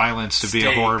 like, violence to be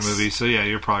a horror movie, so yeah,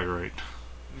 you're probably right.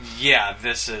 Yeah,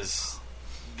 this is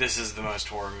the most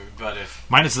horror movie, but if...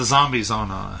 Minus the zombies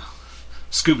on,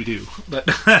 Scooby-Doo, but...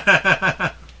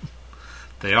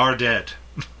 they are dead.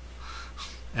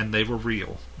 And they were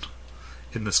real.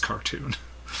 In this cartoon.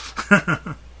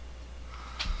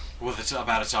 Well, it's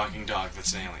about a talking dog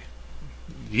that's an alien.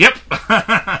 Yep.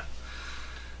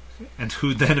 And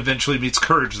who then eventually meets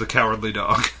Courage, the cowardly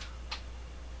dog.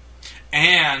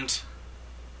 And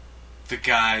the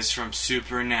guys from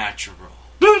Supernatural.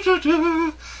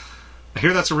 I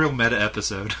hear that's a real meta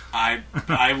episode.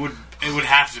 It would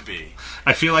have to be.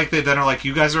 I feel like they then are like,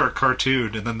 you guys are a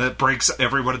cartoon, and then that breaks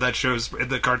everyone in that show's in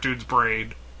the cartoon's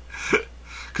brain.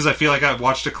 Because I feel like I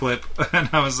watched a clip, and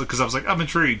I was like, I'm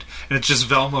intrigued, and it's just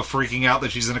Velma freaking out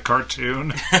that she's in a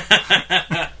cartoon.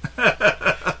 That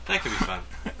could be fun.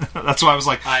 That's why I was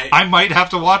like, I might have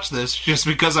to watch this just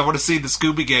because I want to see the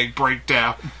Scooby Gang break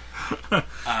down.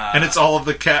 And it's all of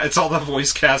it's all the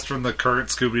voice cast from the current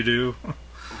Scooby-Doo.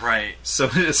 Right. So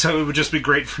it would just be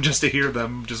great just to hear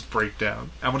them just break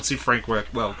down. I want to see Frank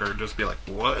Welker just be like,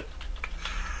 what?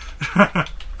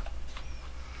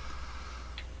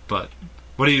 But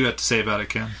what do you have to say about it,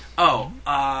 Ken? Oh,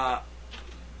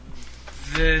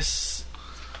 this...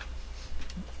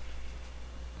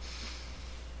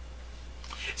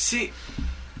 See...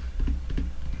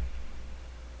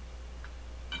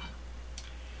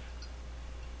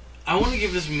 I want to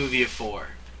give this movie a 4.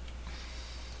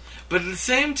 But at the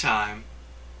same time,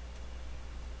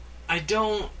 I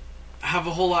don't have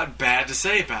a whole lot bad to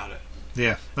say about it.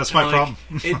 Yeah, that's my problem.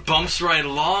 It bumps right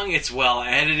along. It's well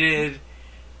edited.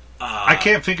 I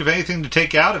can't think of anything to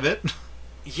take out of it.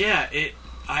 Yeah,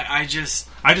 I just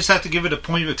have to give it a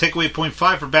takeaway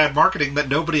 0.5 for bad marketing that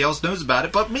nobody else knows about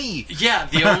it but me. Yeah,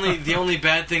 the only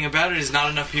bad thing about it is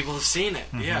not enough people have seen it.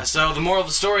 Mm-hmm. Yeah, so the moral of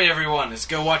the story, everyone, is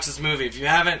go watch this movie. If you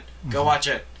haven't, go watch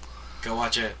it. Go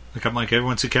watch it. Like, I'm like,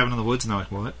 everyone see Cabin in the Woods? And they're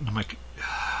like, what? And I'm like,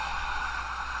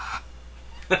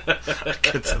 I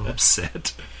get so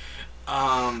upset.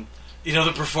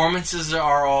 The performances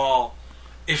are all,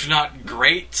 if not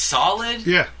great, solid.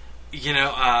 Yeah.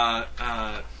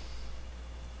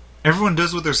 Everyone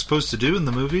does what they're supposed to do in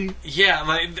the movie.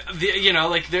 Yeah,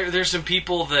 there's some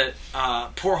people that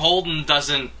poor Holden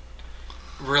doesn't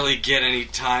really get any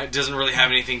time, doesn't really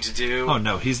have anything to do. Oh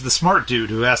no, he's the smart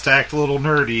dude who has to act a little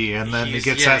nerdy, and then has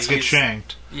to get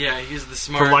shanked. Yeah, he's the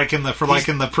smart for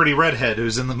liking the pretty redhead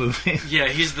who's in the movie. Yeah,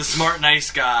 he's the smart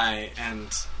nice guy, and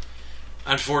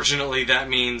unfortunately that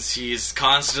means he's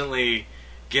constantly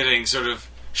getting sort of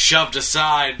shoved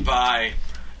aside by.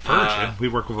 We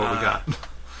work with what we got.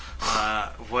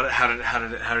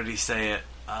 How did he say it?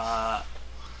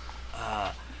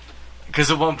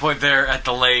 Because at one point they're at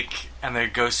the lake and they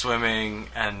go swimming,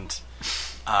 and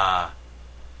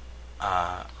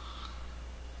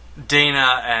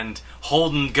Dana and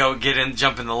Holden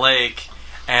jump in the lake,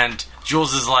 and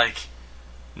Jules is like,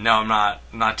 "No, I'm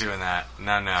not doing that.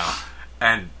 No."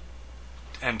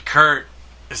 And Kurt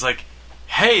is like,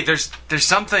 "Hey, there's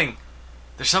something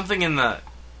in the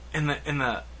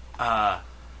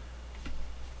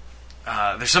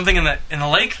there's something in the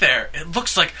lake there. It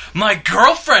looks like my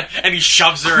girlfriend," and he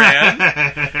shoves her in.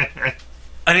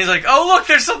 And he's like, "Oh, look,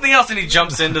 there's something else," and he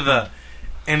jumps into the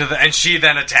and she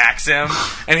then attacks him,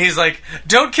 and he's like,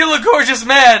 "Don't kill a gorgeous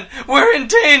man. We're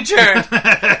endangered."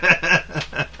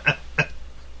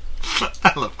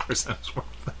 I love Chris Hemsworth.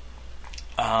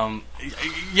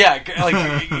 Yeah,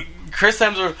 like Chris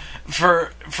Hemsworth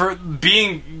for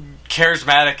being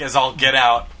charismatic as all get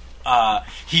out.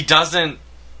 He doesn't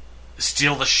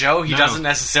steal the show. He doesn't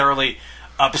necessarily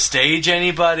upstage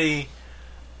anybody.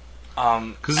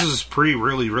 Because this is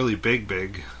really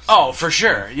big. Oh, for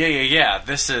sure. Yeah.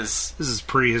 This is his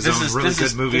own really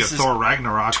good movie of Thor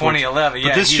Ragnarok, 2011.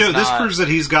 But this proves that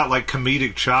he's got like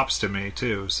comedic chops to me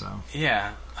too. So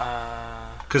yeah.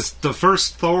 Because the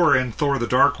first Thor and Thor: The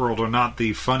Dark World are not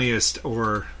the funniest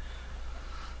or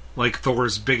like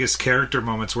Thor's biggest character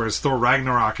moments, whereas Thor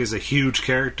Ragnarok is a huge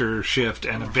character shift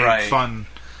and a big fun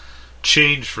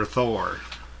change for Thor.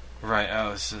 Right.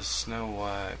 Oh, this is Snow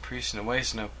White, Snow White,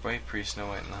 and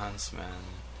the Huntsman.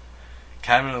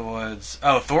 Cabin in the Woods.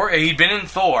 Oh, Thor. He'd been in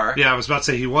Thor. Yeah, I was about to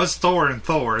say he was Thor in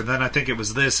Thor, and then I think it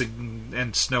was this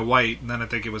and Snow White, and then I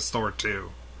think it was Thor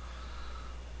 2.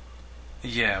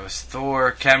 Yeah, it was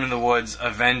Thor, Cabin in the Woods,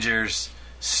 Avengers,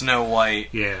 Snow White,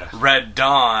 yeah, Red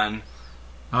Dawn.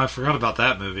 Oh, I forgot about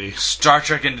that movie. Star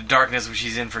Trek Into Darkness, which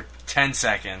he's in for 10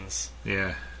 seconds.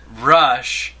 Yeah.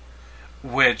 Rush,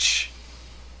 which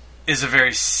is a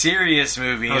very serious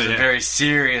movie. He's a very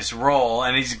serious role,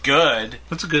 and he's good.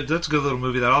 That's a good little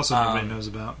movie that also nobody knows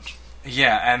about.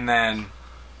 Yeah, and then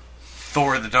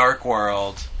Thor: The Dark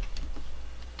World,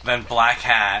 then Black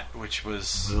Hat, which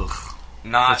was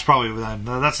not. That's probably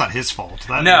that's not his fault.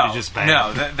 That movie's just bad.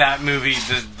 No, that movie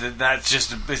that's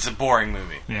just it's a boring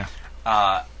movie. Yeah.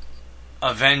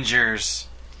 Avengers.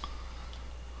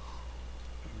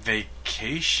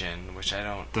 Vacation, which I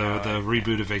don't know. The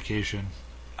reboot of Vacation.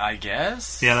 I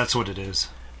guess? Yeah, that's what it is.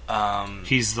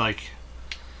 He's like...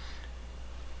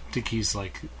 I think he's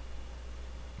like...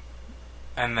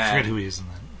 And then... I forget who he is in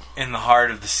that. In the Heart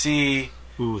of the Sea.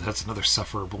 Ooh, that's another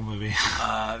sufferable movie.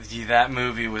 That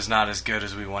movie was not as good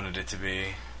as we wanted it to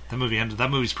be. That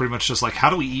movie's pretty much just like, how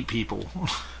do we eat people?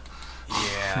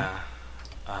 Yeah.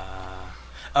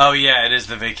 Oh, yeah, it is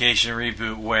the Vacation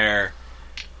reboot where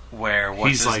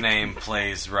what's his name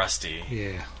plays Rusty.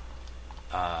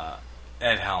 Yeah.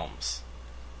 Ed Helms.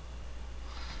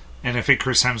 And I think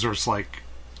Chris Hemsworth's like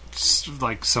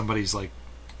somebody's like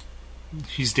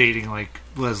he's dating like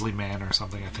Leslie Mann or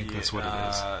something. I think that's what it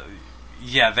is.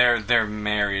 Yeah, they're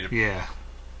married. Yeah.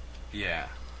 Yeah.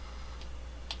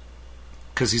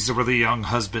 Because he's the really young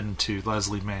husband to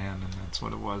Leslie Mann, and that's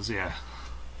what it was. Yeah.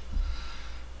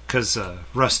 because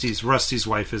Rusty's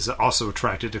wife is also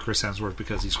attracted to Chris Hemsworth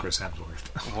because he's Chris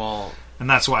Hemsworth. Well, and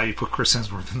that's why you put Chris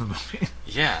Hemsworth in the movie.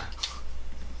 Yeah.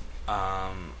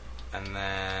 And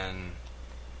then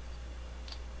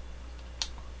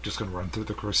just gonna run through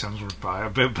the Chris Hemsworth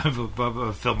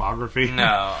filmography. No,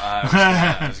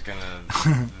 I was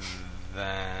gonna.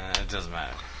 Then it doesn't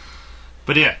matter.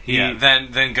 But yeah,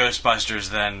 then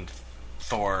Ghostbusters, then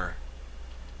Thor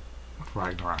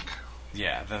Ragnarok.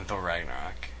 Yeah, then Thor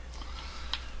Ragnarok.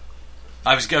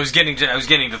 I was getting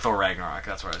to Thor Ragnarok.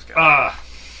 That's where I was going.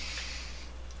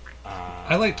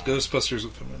 I liked Ghostbusters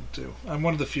with him in too. I'm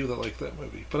one of the few that like that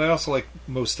movie, but I also like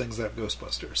most things that have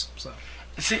Ghostbusters. So,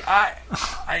 see,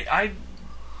 I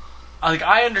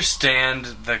understand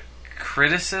the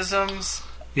criticisms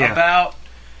about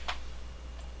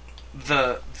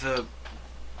the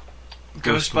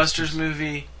Ghostbusters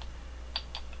movie,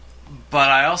 but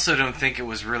I also don't think it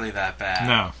was really that bad.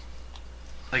 No,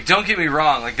 like, don't get me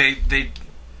wrong. Like, they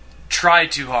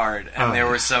tried too hard, and there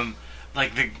were some,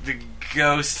 like, the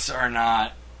ghosts are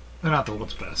not. They're not the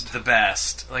world's best. The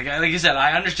best. Like you said,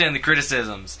 I understand the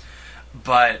criticisms,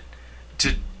 but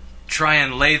to try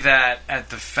and lay that at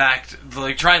the fact,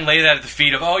 like, try and lay that at the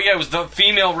feet of, oh yeah, it was the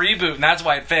female reboot, and that's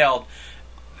why it failed.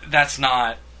 That's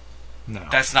not. No.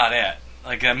 That's not it.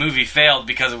 Like, a movie failed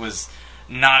because it was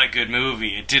not a good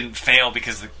movie. It didn't fail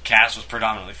because the cast was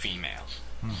predominantly female.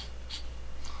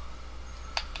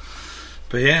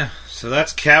 But yeah, so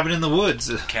that's Cabin in the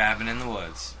Woods. Cabin in the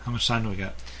Woods. How much time do we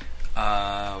got?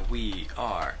 We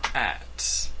are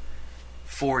at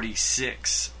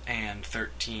 46 and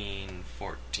 13,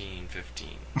 14, 15.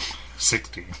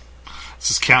 16. Let's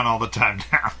just count all the time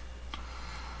now.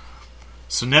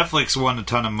 So Netflix won a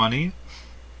ton of money.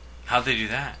 How'd they do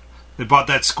that? They bought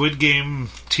that Squid Game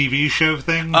TV show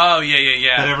thing. Oh,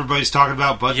 yeah. That everybody's talking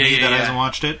about, but me that hasn't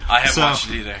watched it. I haven't watched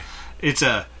it either.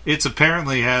 It's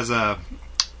apparently has a...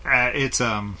 It's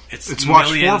watched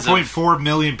 4.4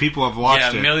 million people have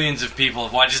watched it. Yeah, millions of people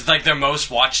have watched it. It's like their most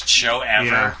watched show ever.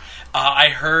 Yeah. I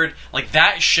heard, like,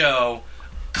 that show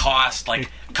cost them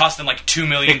like $2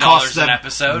 million an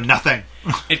episode. Nothing.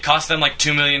 It cost them like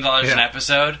 $2 million an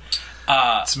episode.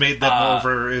 It's made them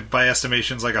over, by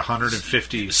estimations, like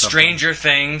 150. Stranger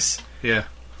Things. Yeah.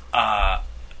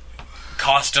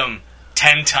 Cost them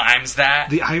 10 times that.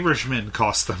 The Irishman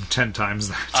cost them 10 times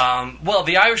that. Well,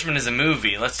 The Irishman is a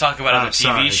movie. Let's talk about other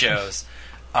TV shows.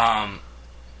 What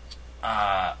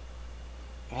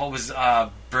was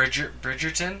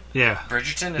Bridgerton? Yeah.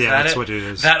 Bridgerton? Is that that's what it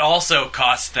is. That also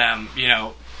cost them,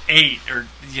 8 or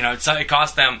it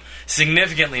cost them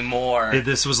significantly more.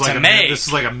 This was like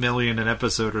 $1 million an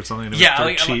episode or something. It was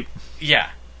cheap. Yeah.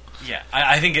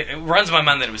 I think it runs my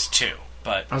mind that it was 2.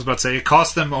 But I was about to say, it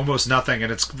cost them almost nothing,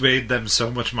 and it's made them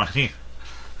so much money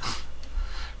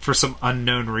for some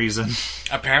unknown reason.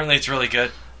 Apparently, it's really good.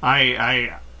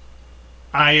 I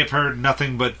have heard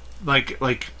nothing but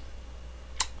like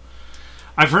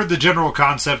I've heard the general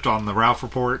concept on the Ralph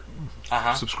Report.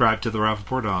 Subscribe to the Ralph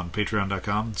Report on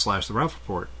patreon.com/the Ralph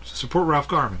Report. Support Ralph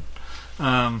Garman.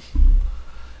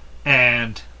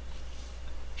 And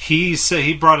he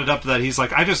brought it up that he's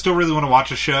like, I just don't really want to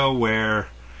watch a show where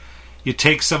you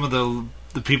take some of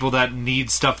the people that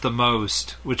need stuff the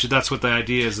most, which that's what the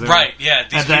idea is. Right, yeah.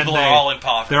 These people are all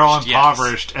impoverished. They're all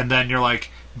impoverished, and then you're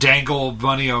like, dangle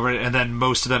money over it, and then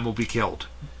most of them will be killed.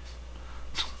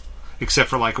 Except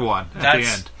for like one at the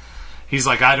end. He's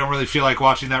like, I don't really feel like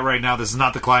watching that right now. This is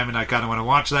not the climate I kind of want to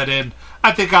watch that in.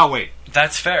 I think I'll wait.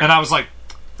 That's fair. And I was like,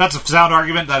 that's a sound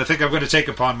argument that I think I'm going to take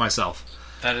upon myself.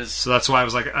 That is. So that's why I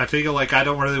was like, I feel like I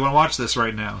don't really want to watch this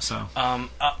right now. So,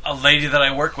 a lady that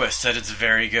I work with said it's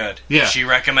very good. Yeah, she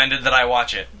recommended that I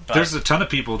watch it. But there's a ton of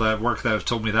people that work that have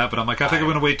told me that, but I'm like, I think I'm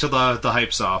going to wait till the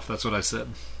hype's off. That's what I said.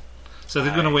 So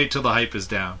they're going to wait till the hype is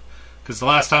down, because the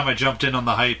last time I jumped in on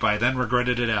the hype, I then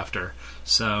regretted it after.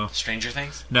 So Stranger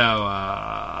Things?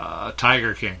 No,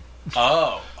 Tiger King.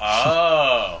 Oh.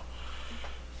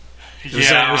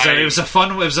 It was a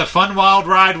fun wild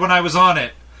ride when I was on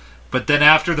it. But then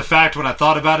after the fact, when I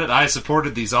thought about it, I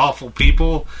supported these awful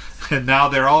people, and now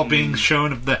they're all being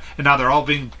shown and now they're all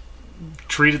being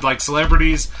treated like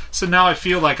celebrities. So now I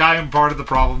feel like I am part of the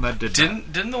problem that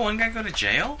didn't the one guy go to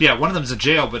jail? Yeah, one of them's in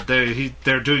jail, but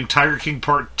they're doing Tiger King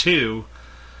Part 2,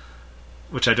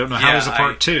 which I don't know how there's a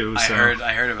Part 2.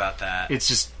 I heard about that. It's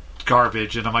just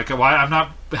garbage, and I'm like, why? I'm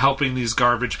not helping these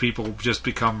garbage people just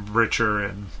become richer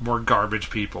and more garbage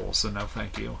people. So no,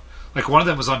 thank you. Like, one of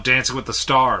them was on Dancing with the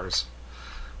Stars,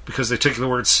 because they took the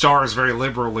word stars very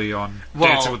liberally on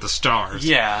Dancing with the Stars.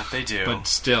 Yeah, they do. But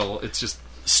still, it's just...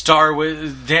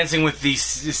 Dancing with the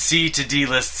C to D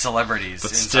list celebrities.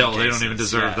 But still, they don't even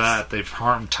deserve that. They've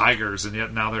harmed tigers, and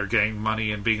yet now they're getting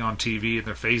money and being on TV, and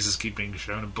their faces keep being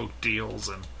shown in book deals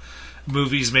and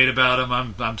movies made about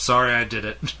them. I'm sorry I did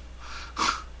it.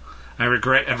 I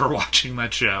regret ever watching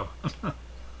that show.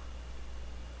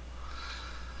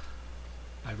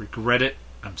 I regret it.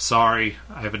 I'm sorry.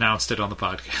 I have announced it on the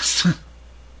podcast.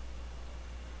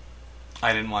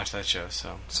 I didn't watch that show,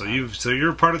 so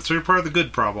you're part of the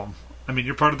good problem. I mean,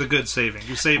 you're part of the good saving.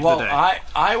 You saved the day.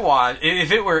 I watch.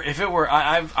 If it were,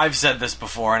 I've said this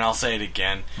before, and I'll say it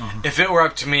again. Uh-huh. If it were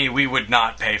up to me, we would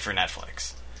not pay for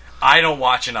Netflix. I don't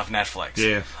watch enough Netflix.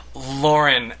 Yeah.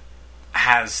 Lauren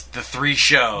has the 3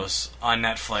 shows on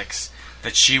Netflix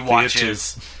that she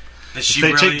watches. That she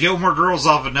if they take Gilmore Girls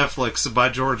off of Netflix, by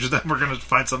George, then we're going to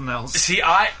find something else. See,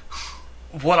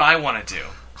 what I want to do,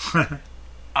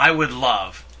 I would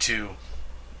love to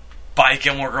buy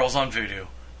Gilmore Girls on Vudu,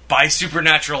 buy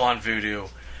Supernatural on Vudu,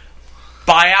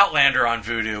 buy Outlander on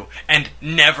Vudu, and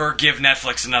never give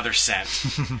Netflix another cent.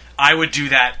 I would do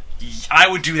that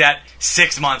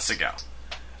 6 months ago.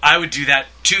 I would do that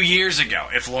 2 years ago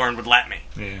if Lauren would let me.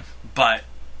 Yeah. But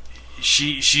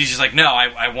she's just like, no,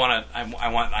 I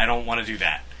don't want to do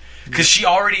that, because she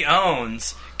already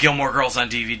owns Gilmore Girls on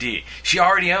DVD. She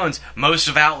already owns most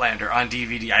of Outlander on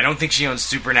DVD. I don't think she owns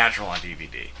Supernatural on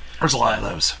DVD. There's a lot of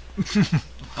those.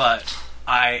 But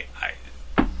I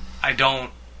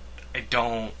don't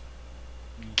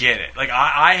get it. Like,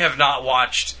 I have not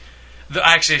watched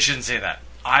actually, I shouldn't say that.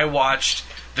 I watched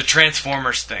the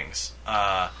Transformers things,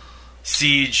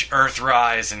 Siege,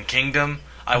 Earthrise, and Kingdom.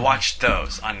 I watched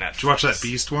those on Netflix. Did you watch that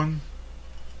Beast one?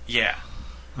 Yeah.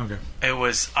 Okay. It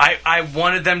was... I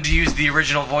wanted them to use the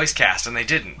original voice cast, and they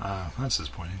didn't. That's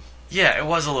disappointing. Yeah, it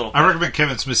was a little bit. I recommend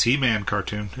Kevin Smith's He-Man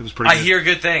cartoon. It was pretty good. I hear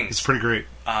good things. It's pretty great.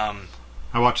 I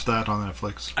watched that on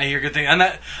Netflix. I hear good things. And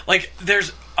that... Like,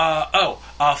 there's...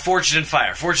 Fortune and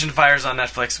Fire. Fortune and Fire's on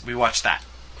Netflix. We watched that.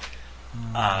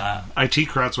 IT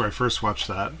Crowd's where I first watched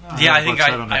that. I think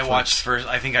I watched first.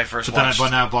 I think I first watched...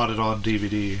 But then I bought it on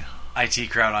DVD. IT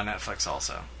Crowd on Netflix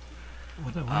also.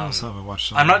 What else have I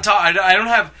watched? I'm not talking. I don't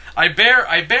have. I bear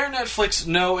Netflix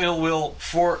no ill will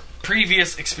for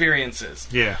previous experiences.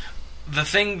 Yeah. The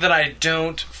thing that I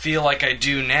don't feel like I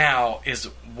do now is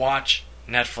watch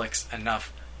Netflix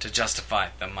enough to justify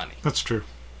the money. That's true.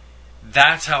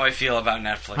 That's how I feel about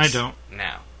Netflix. I don't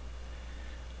now.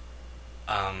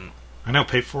 I know,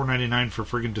 pay $4.99 for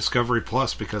friggin' Discovery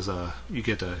Plus, because you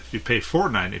get if you pay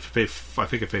 $4.99. If you pay, I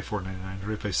think I pay $4.99.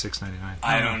 Or you pay $6.99.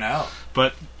 I don't know.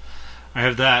 But I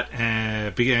have that,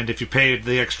 and if you pay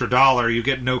the extra $1, you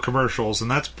get no commercials, and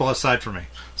that's a plus side for me.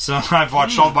 So I've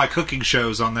watched all my cooking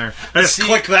shows on there. I just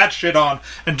click that shit on,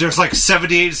 and there's like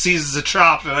 78 seasons of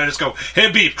Chopped, and I just go,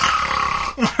 hey beep.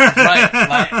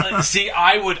 Right. See,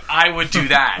 I would do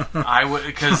that. I would,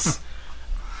 because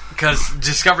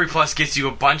Discovery Plus gets you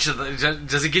a bunch of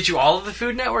does it get you all of the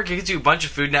Food Network? It gets you a bunch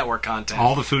of Food Network content.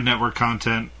 All the Food Network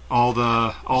content, all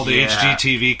the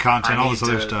HGTV content, all this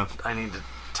other stuff. I need to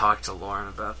talk to Lauren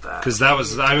about that. Because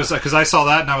I saw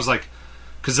that and I was like,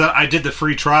 because I did the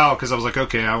free trial because I was like,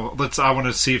 okay, I want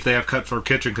to see if they have Cutthroat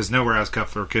Kitchen, because nowhere has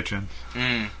Cutthroat Kitchen.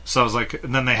 So I was like,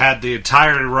 and then they had the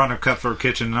entire run of Cutthroat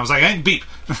Kitchen, and I was like, hey, beep.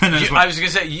 I was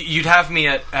gonna say you'd have me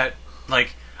at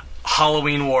like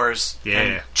Halloween Wars,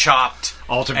 and Chopped,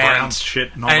 Alton Brown's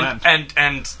shit, and all that,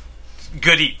 and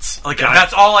Good Eats. Like,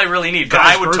 that's all I really need. But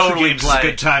I would totally play. It's a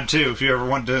good time too if you ever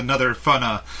want another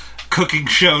fun cooking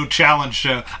show, challenge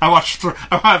show. I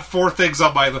have 4 things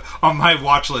on my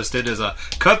watch list. It is a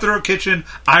Cutthroat Kitchen,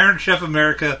 Iron Chef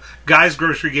America, Guys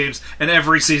Grocery Games, and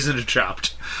every season of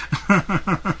Chopped.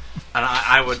 And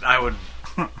I would.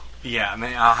 Yeah, I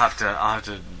mean, I'll have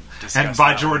to. And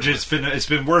by George, it's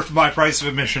been worth my price of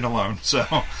admission alone. So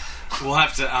we'll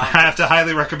have to. I have to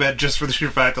highly recommend, just for the sheer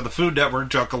fact on the Food Network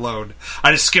junk alone.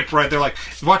 I just skipped right there, like,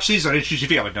 watch these on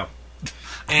HGTV. I would know.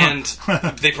 And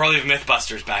they probably have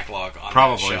MythBusters backlog on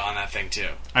that show, on that thing too.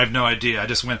 I have no idea. I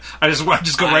just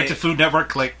go right to Food Network,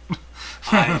 click.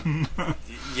 Okay,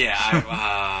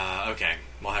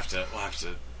 we'll have to.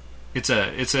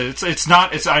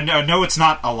 I know it's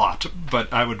not a lot,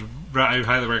 but I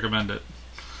highly recommend it.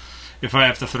 If I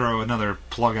have to throw another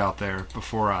plug out there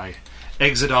before I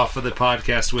exit off of the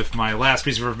podcast with my last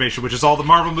piece of information, which is all the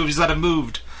Marvel movies that have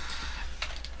moved.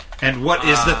 And what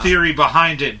is the theory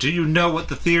behind it? Do you know what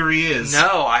the theory is?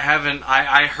 No, I haven't.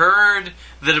 I heard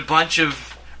that a bunch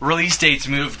of release dates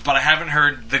moved, but I haven't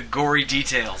heard the gory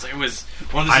details. It was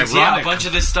one of those things, a bunch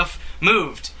of this stuff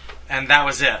moved, and that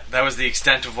was it. That was the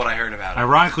extent of what I heard about it.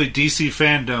 Ironically, DC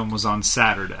Fandom was on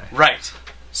Saturday. Right.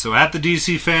 So at the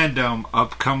DC Fandom,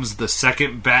 up comes the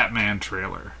second Batman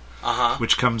trailer.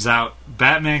 Which comes out...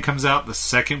 Batman comes out the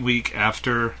second week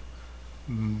after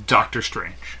Doctor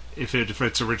Strange, if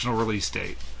its original release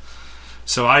date.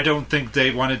 So I don't think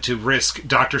they wanted to risk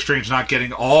Doctor Strange not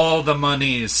getting all the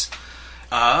monies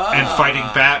and fighting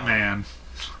Batman.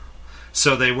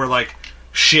 So they were like,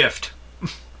 shift.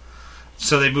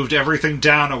 So they moved everything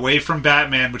down away from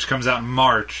Batman, which comes out in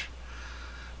March,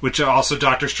 which also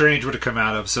Doctor Strange would have come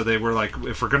out of. So they were like,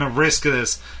 if we're going to risk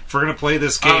this, if we're going to play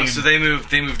this game... Oh, so they moved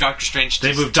Doctor Strange to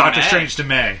May. They moved Doctor Strange to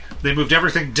May. They moved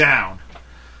everything down.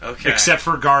 Okay. Except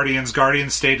for Guardians.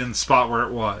 Guardians stayed in the spot where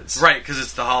it was. Right, because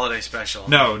it's the holiday special.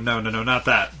 No, not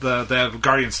that. The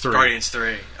Guardians 3. Guardians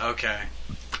 3, okay.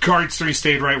 Guardians 3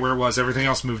 stayed right where it was. Everything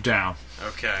else moved down.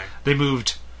 Okay.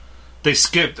 They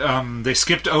skipped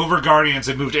over Guardians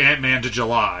and moved Ant-Man to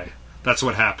July. That's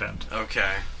what happened.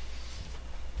 Okay.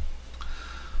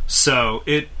 So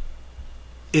it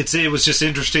was just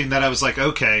interesting that I was like,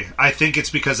 okay, I think it's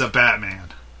because of Batman.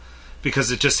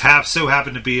 Because it just so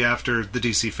happened to be after the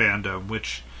DC Fandom,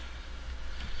 which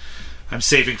I'm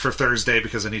saving for Thursday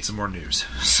because I need some more news.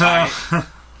 So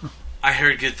I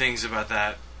heard good things about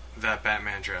that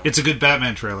Batman trailer. It's a good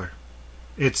Batman trailer.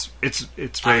 It's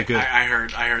really good. I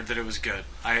heard that it was good.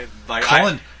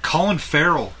 Colin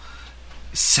Farrell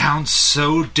sounds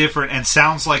so different and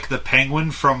sounds like the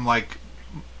Penguin from like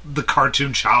the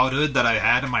cartoon childhood that I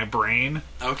had in my brain.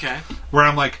 Okay. Where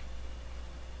I'm like,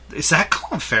 is that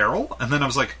Colin Farrell? And then I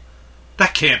was like,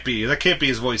 that can't be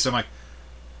his voice. I'm like,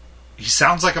 he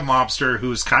sounds like a mobster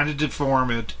who's kind of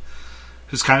deformed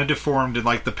and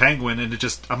like the Penguin, and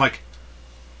I'm like,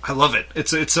 I love it.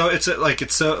 It's so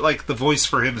the voice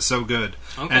for him is so good.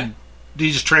 Okay. And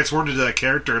he just transformed into that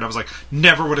character, and I was like,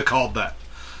 never would have called that.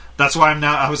 That's why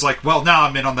I was like, well, now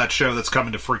I'm in on that show that's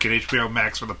coming to freaking HBO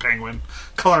Max for the Penguin.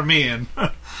 Color me in.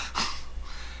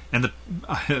 And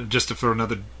just to throw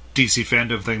another DC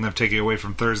Fandom thing that I'm taking away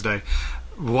from Thursday,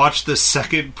 watch the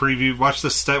second preview. Watch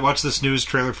this news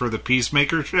trailer for the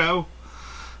Peacemaker show,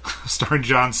 starring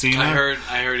John Cena. I heard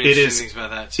interesting things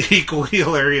about that too. Equally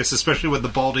hilarious, especially when the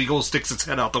bald eagle sticks its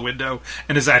head out the window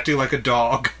and is acting like a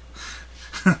dog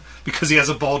because he has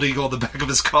a bald eagle in the back of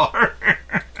his car.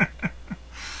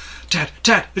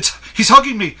 Dad, he's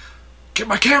hugging me. Get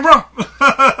my camera.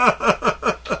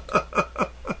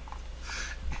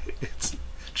 It's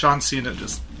John Cena.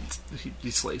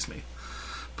 He slays me.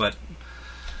 But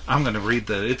I'm going to read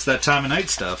the It's That Time of Night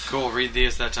stuff. Cool, read the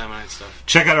It's That Time of Night stuff.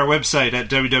 Check out our website at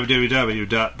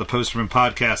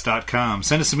www.thepostermanpodcast.com.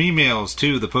 Send us some emails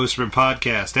to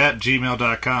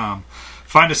thepostermanpodcast@gmail.com.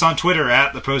 Find us on Twitter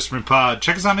at thepostermanpod.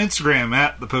 Check us on Instagram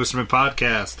at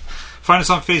thepostermanpodcast. Find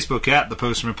us on Facebook at The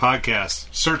Posterman Podcast.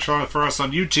 Search for us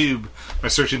on YouTube by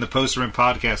searching The Posterman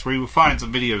Podcast, where you will find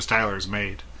some videos Tyler has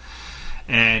made.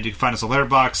 And you can find us on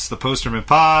Letterboxd, The Posterman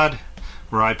Pod,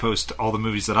 where I post all the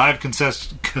movies that I've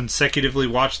consecutively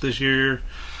watched this year,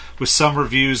 with some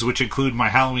reviews, which include my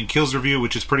Halloween Kills review,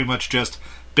 which is pretty much just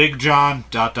Big John, ...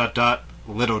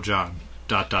 Little John, ...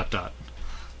 That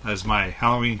is my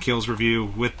Halloween Kills review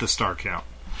with the star count.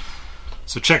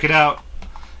 So check it out.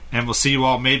 And we'll see you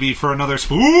all maybe for another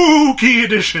spooky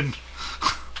edition.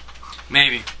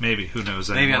 Maybe. Who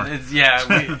knows anymore? Maybe.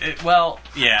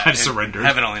 I surrendered.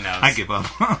 Heaven only knows. I give up.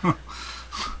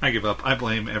 I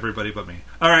blame everybody but me.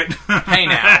 All right. Hey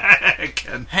now.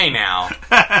 Ken. Hey now.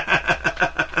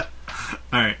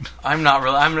 All right. I'm not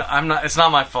really. I'm not. It's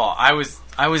not my fault. I was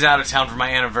out of town for my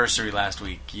anniversary last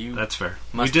week. That's fair.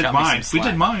 We did mine. We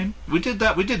did mine. We did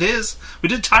that. We did his. We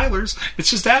did Tyler's. It's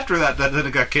just after that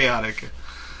it got chaotic.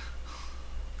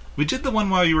 We did the one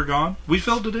while you were gone. We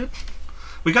filled it in.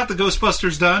 We got the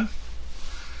Ghostbusters done.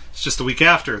 It's just the week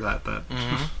after that.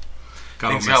 Mm-hmm.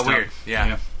 Things got weird.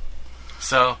 Yeah.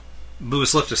 So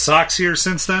Lewis left his socks here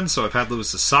since then, so I've had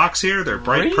Lewis's socks here. They're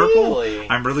bright purple.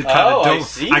 I'm really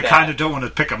I kind of don't want to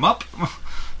pick them up.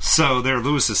 So they're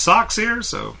Lewis's socks here.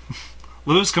 So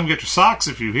Lewis, come get your socks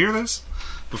if you hear this.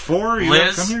 Before you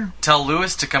come here, tell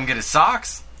Lewis to come get his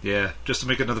socks. Yeah, just to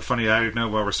make another funny anecdote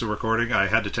while we're still recording, I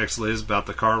had to text Liz about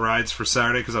the car rides for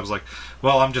Saturday because I was like,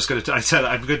 well, I'm going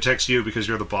to text you because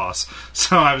you're the boss.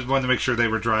 So I wanted to make sure they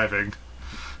were driving.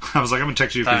 I was like, I'm going to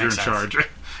text you because you're in charge.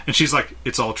 And she's like,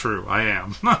 it's all true. I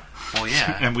am. Well,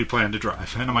 yeah. And we plan to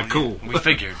drive. And I'm like, cool. We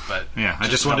figured, but... Yeah, I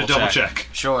just wanted to double check.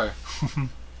 Sure.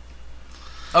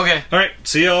 Okay. All right.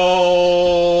 See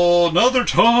y'all another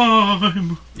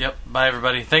time. Yep. Bye,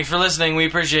 everybody. Thanks for listening. We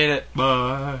appreciate it.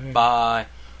 Bye. Bye.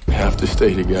 We have to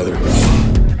stay together. This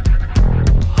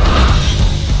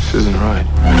isn't right.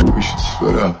 We should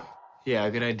split up. Yeah,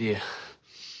 good idea.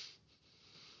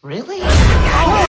 Really?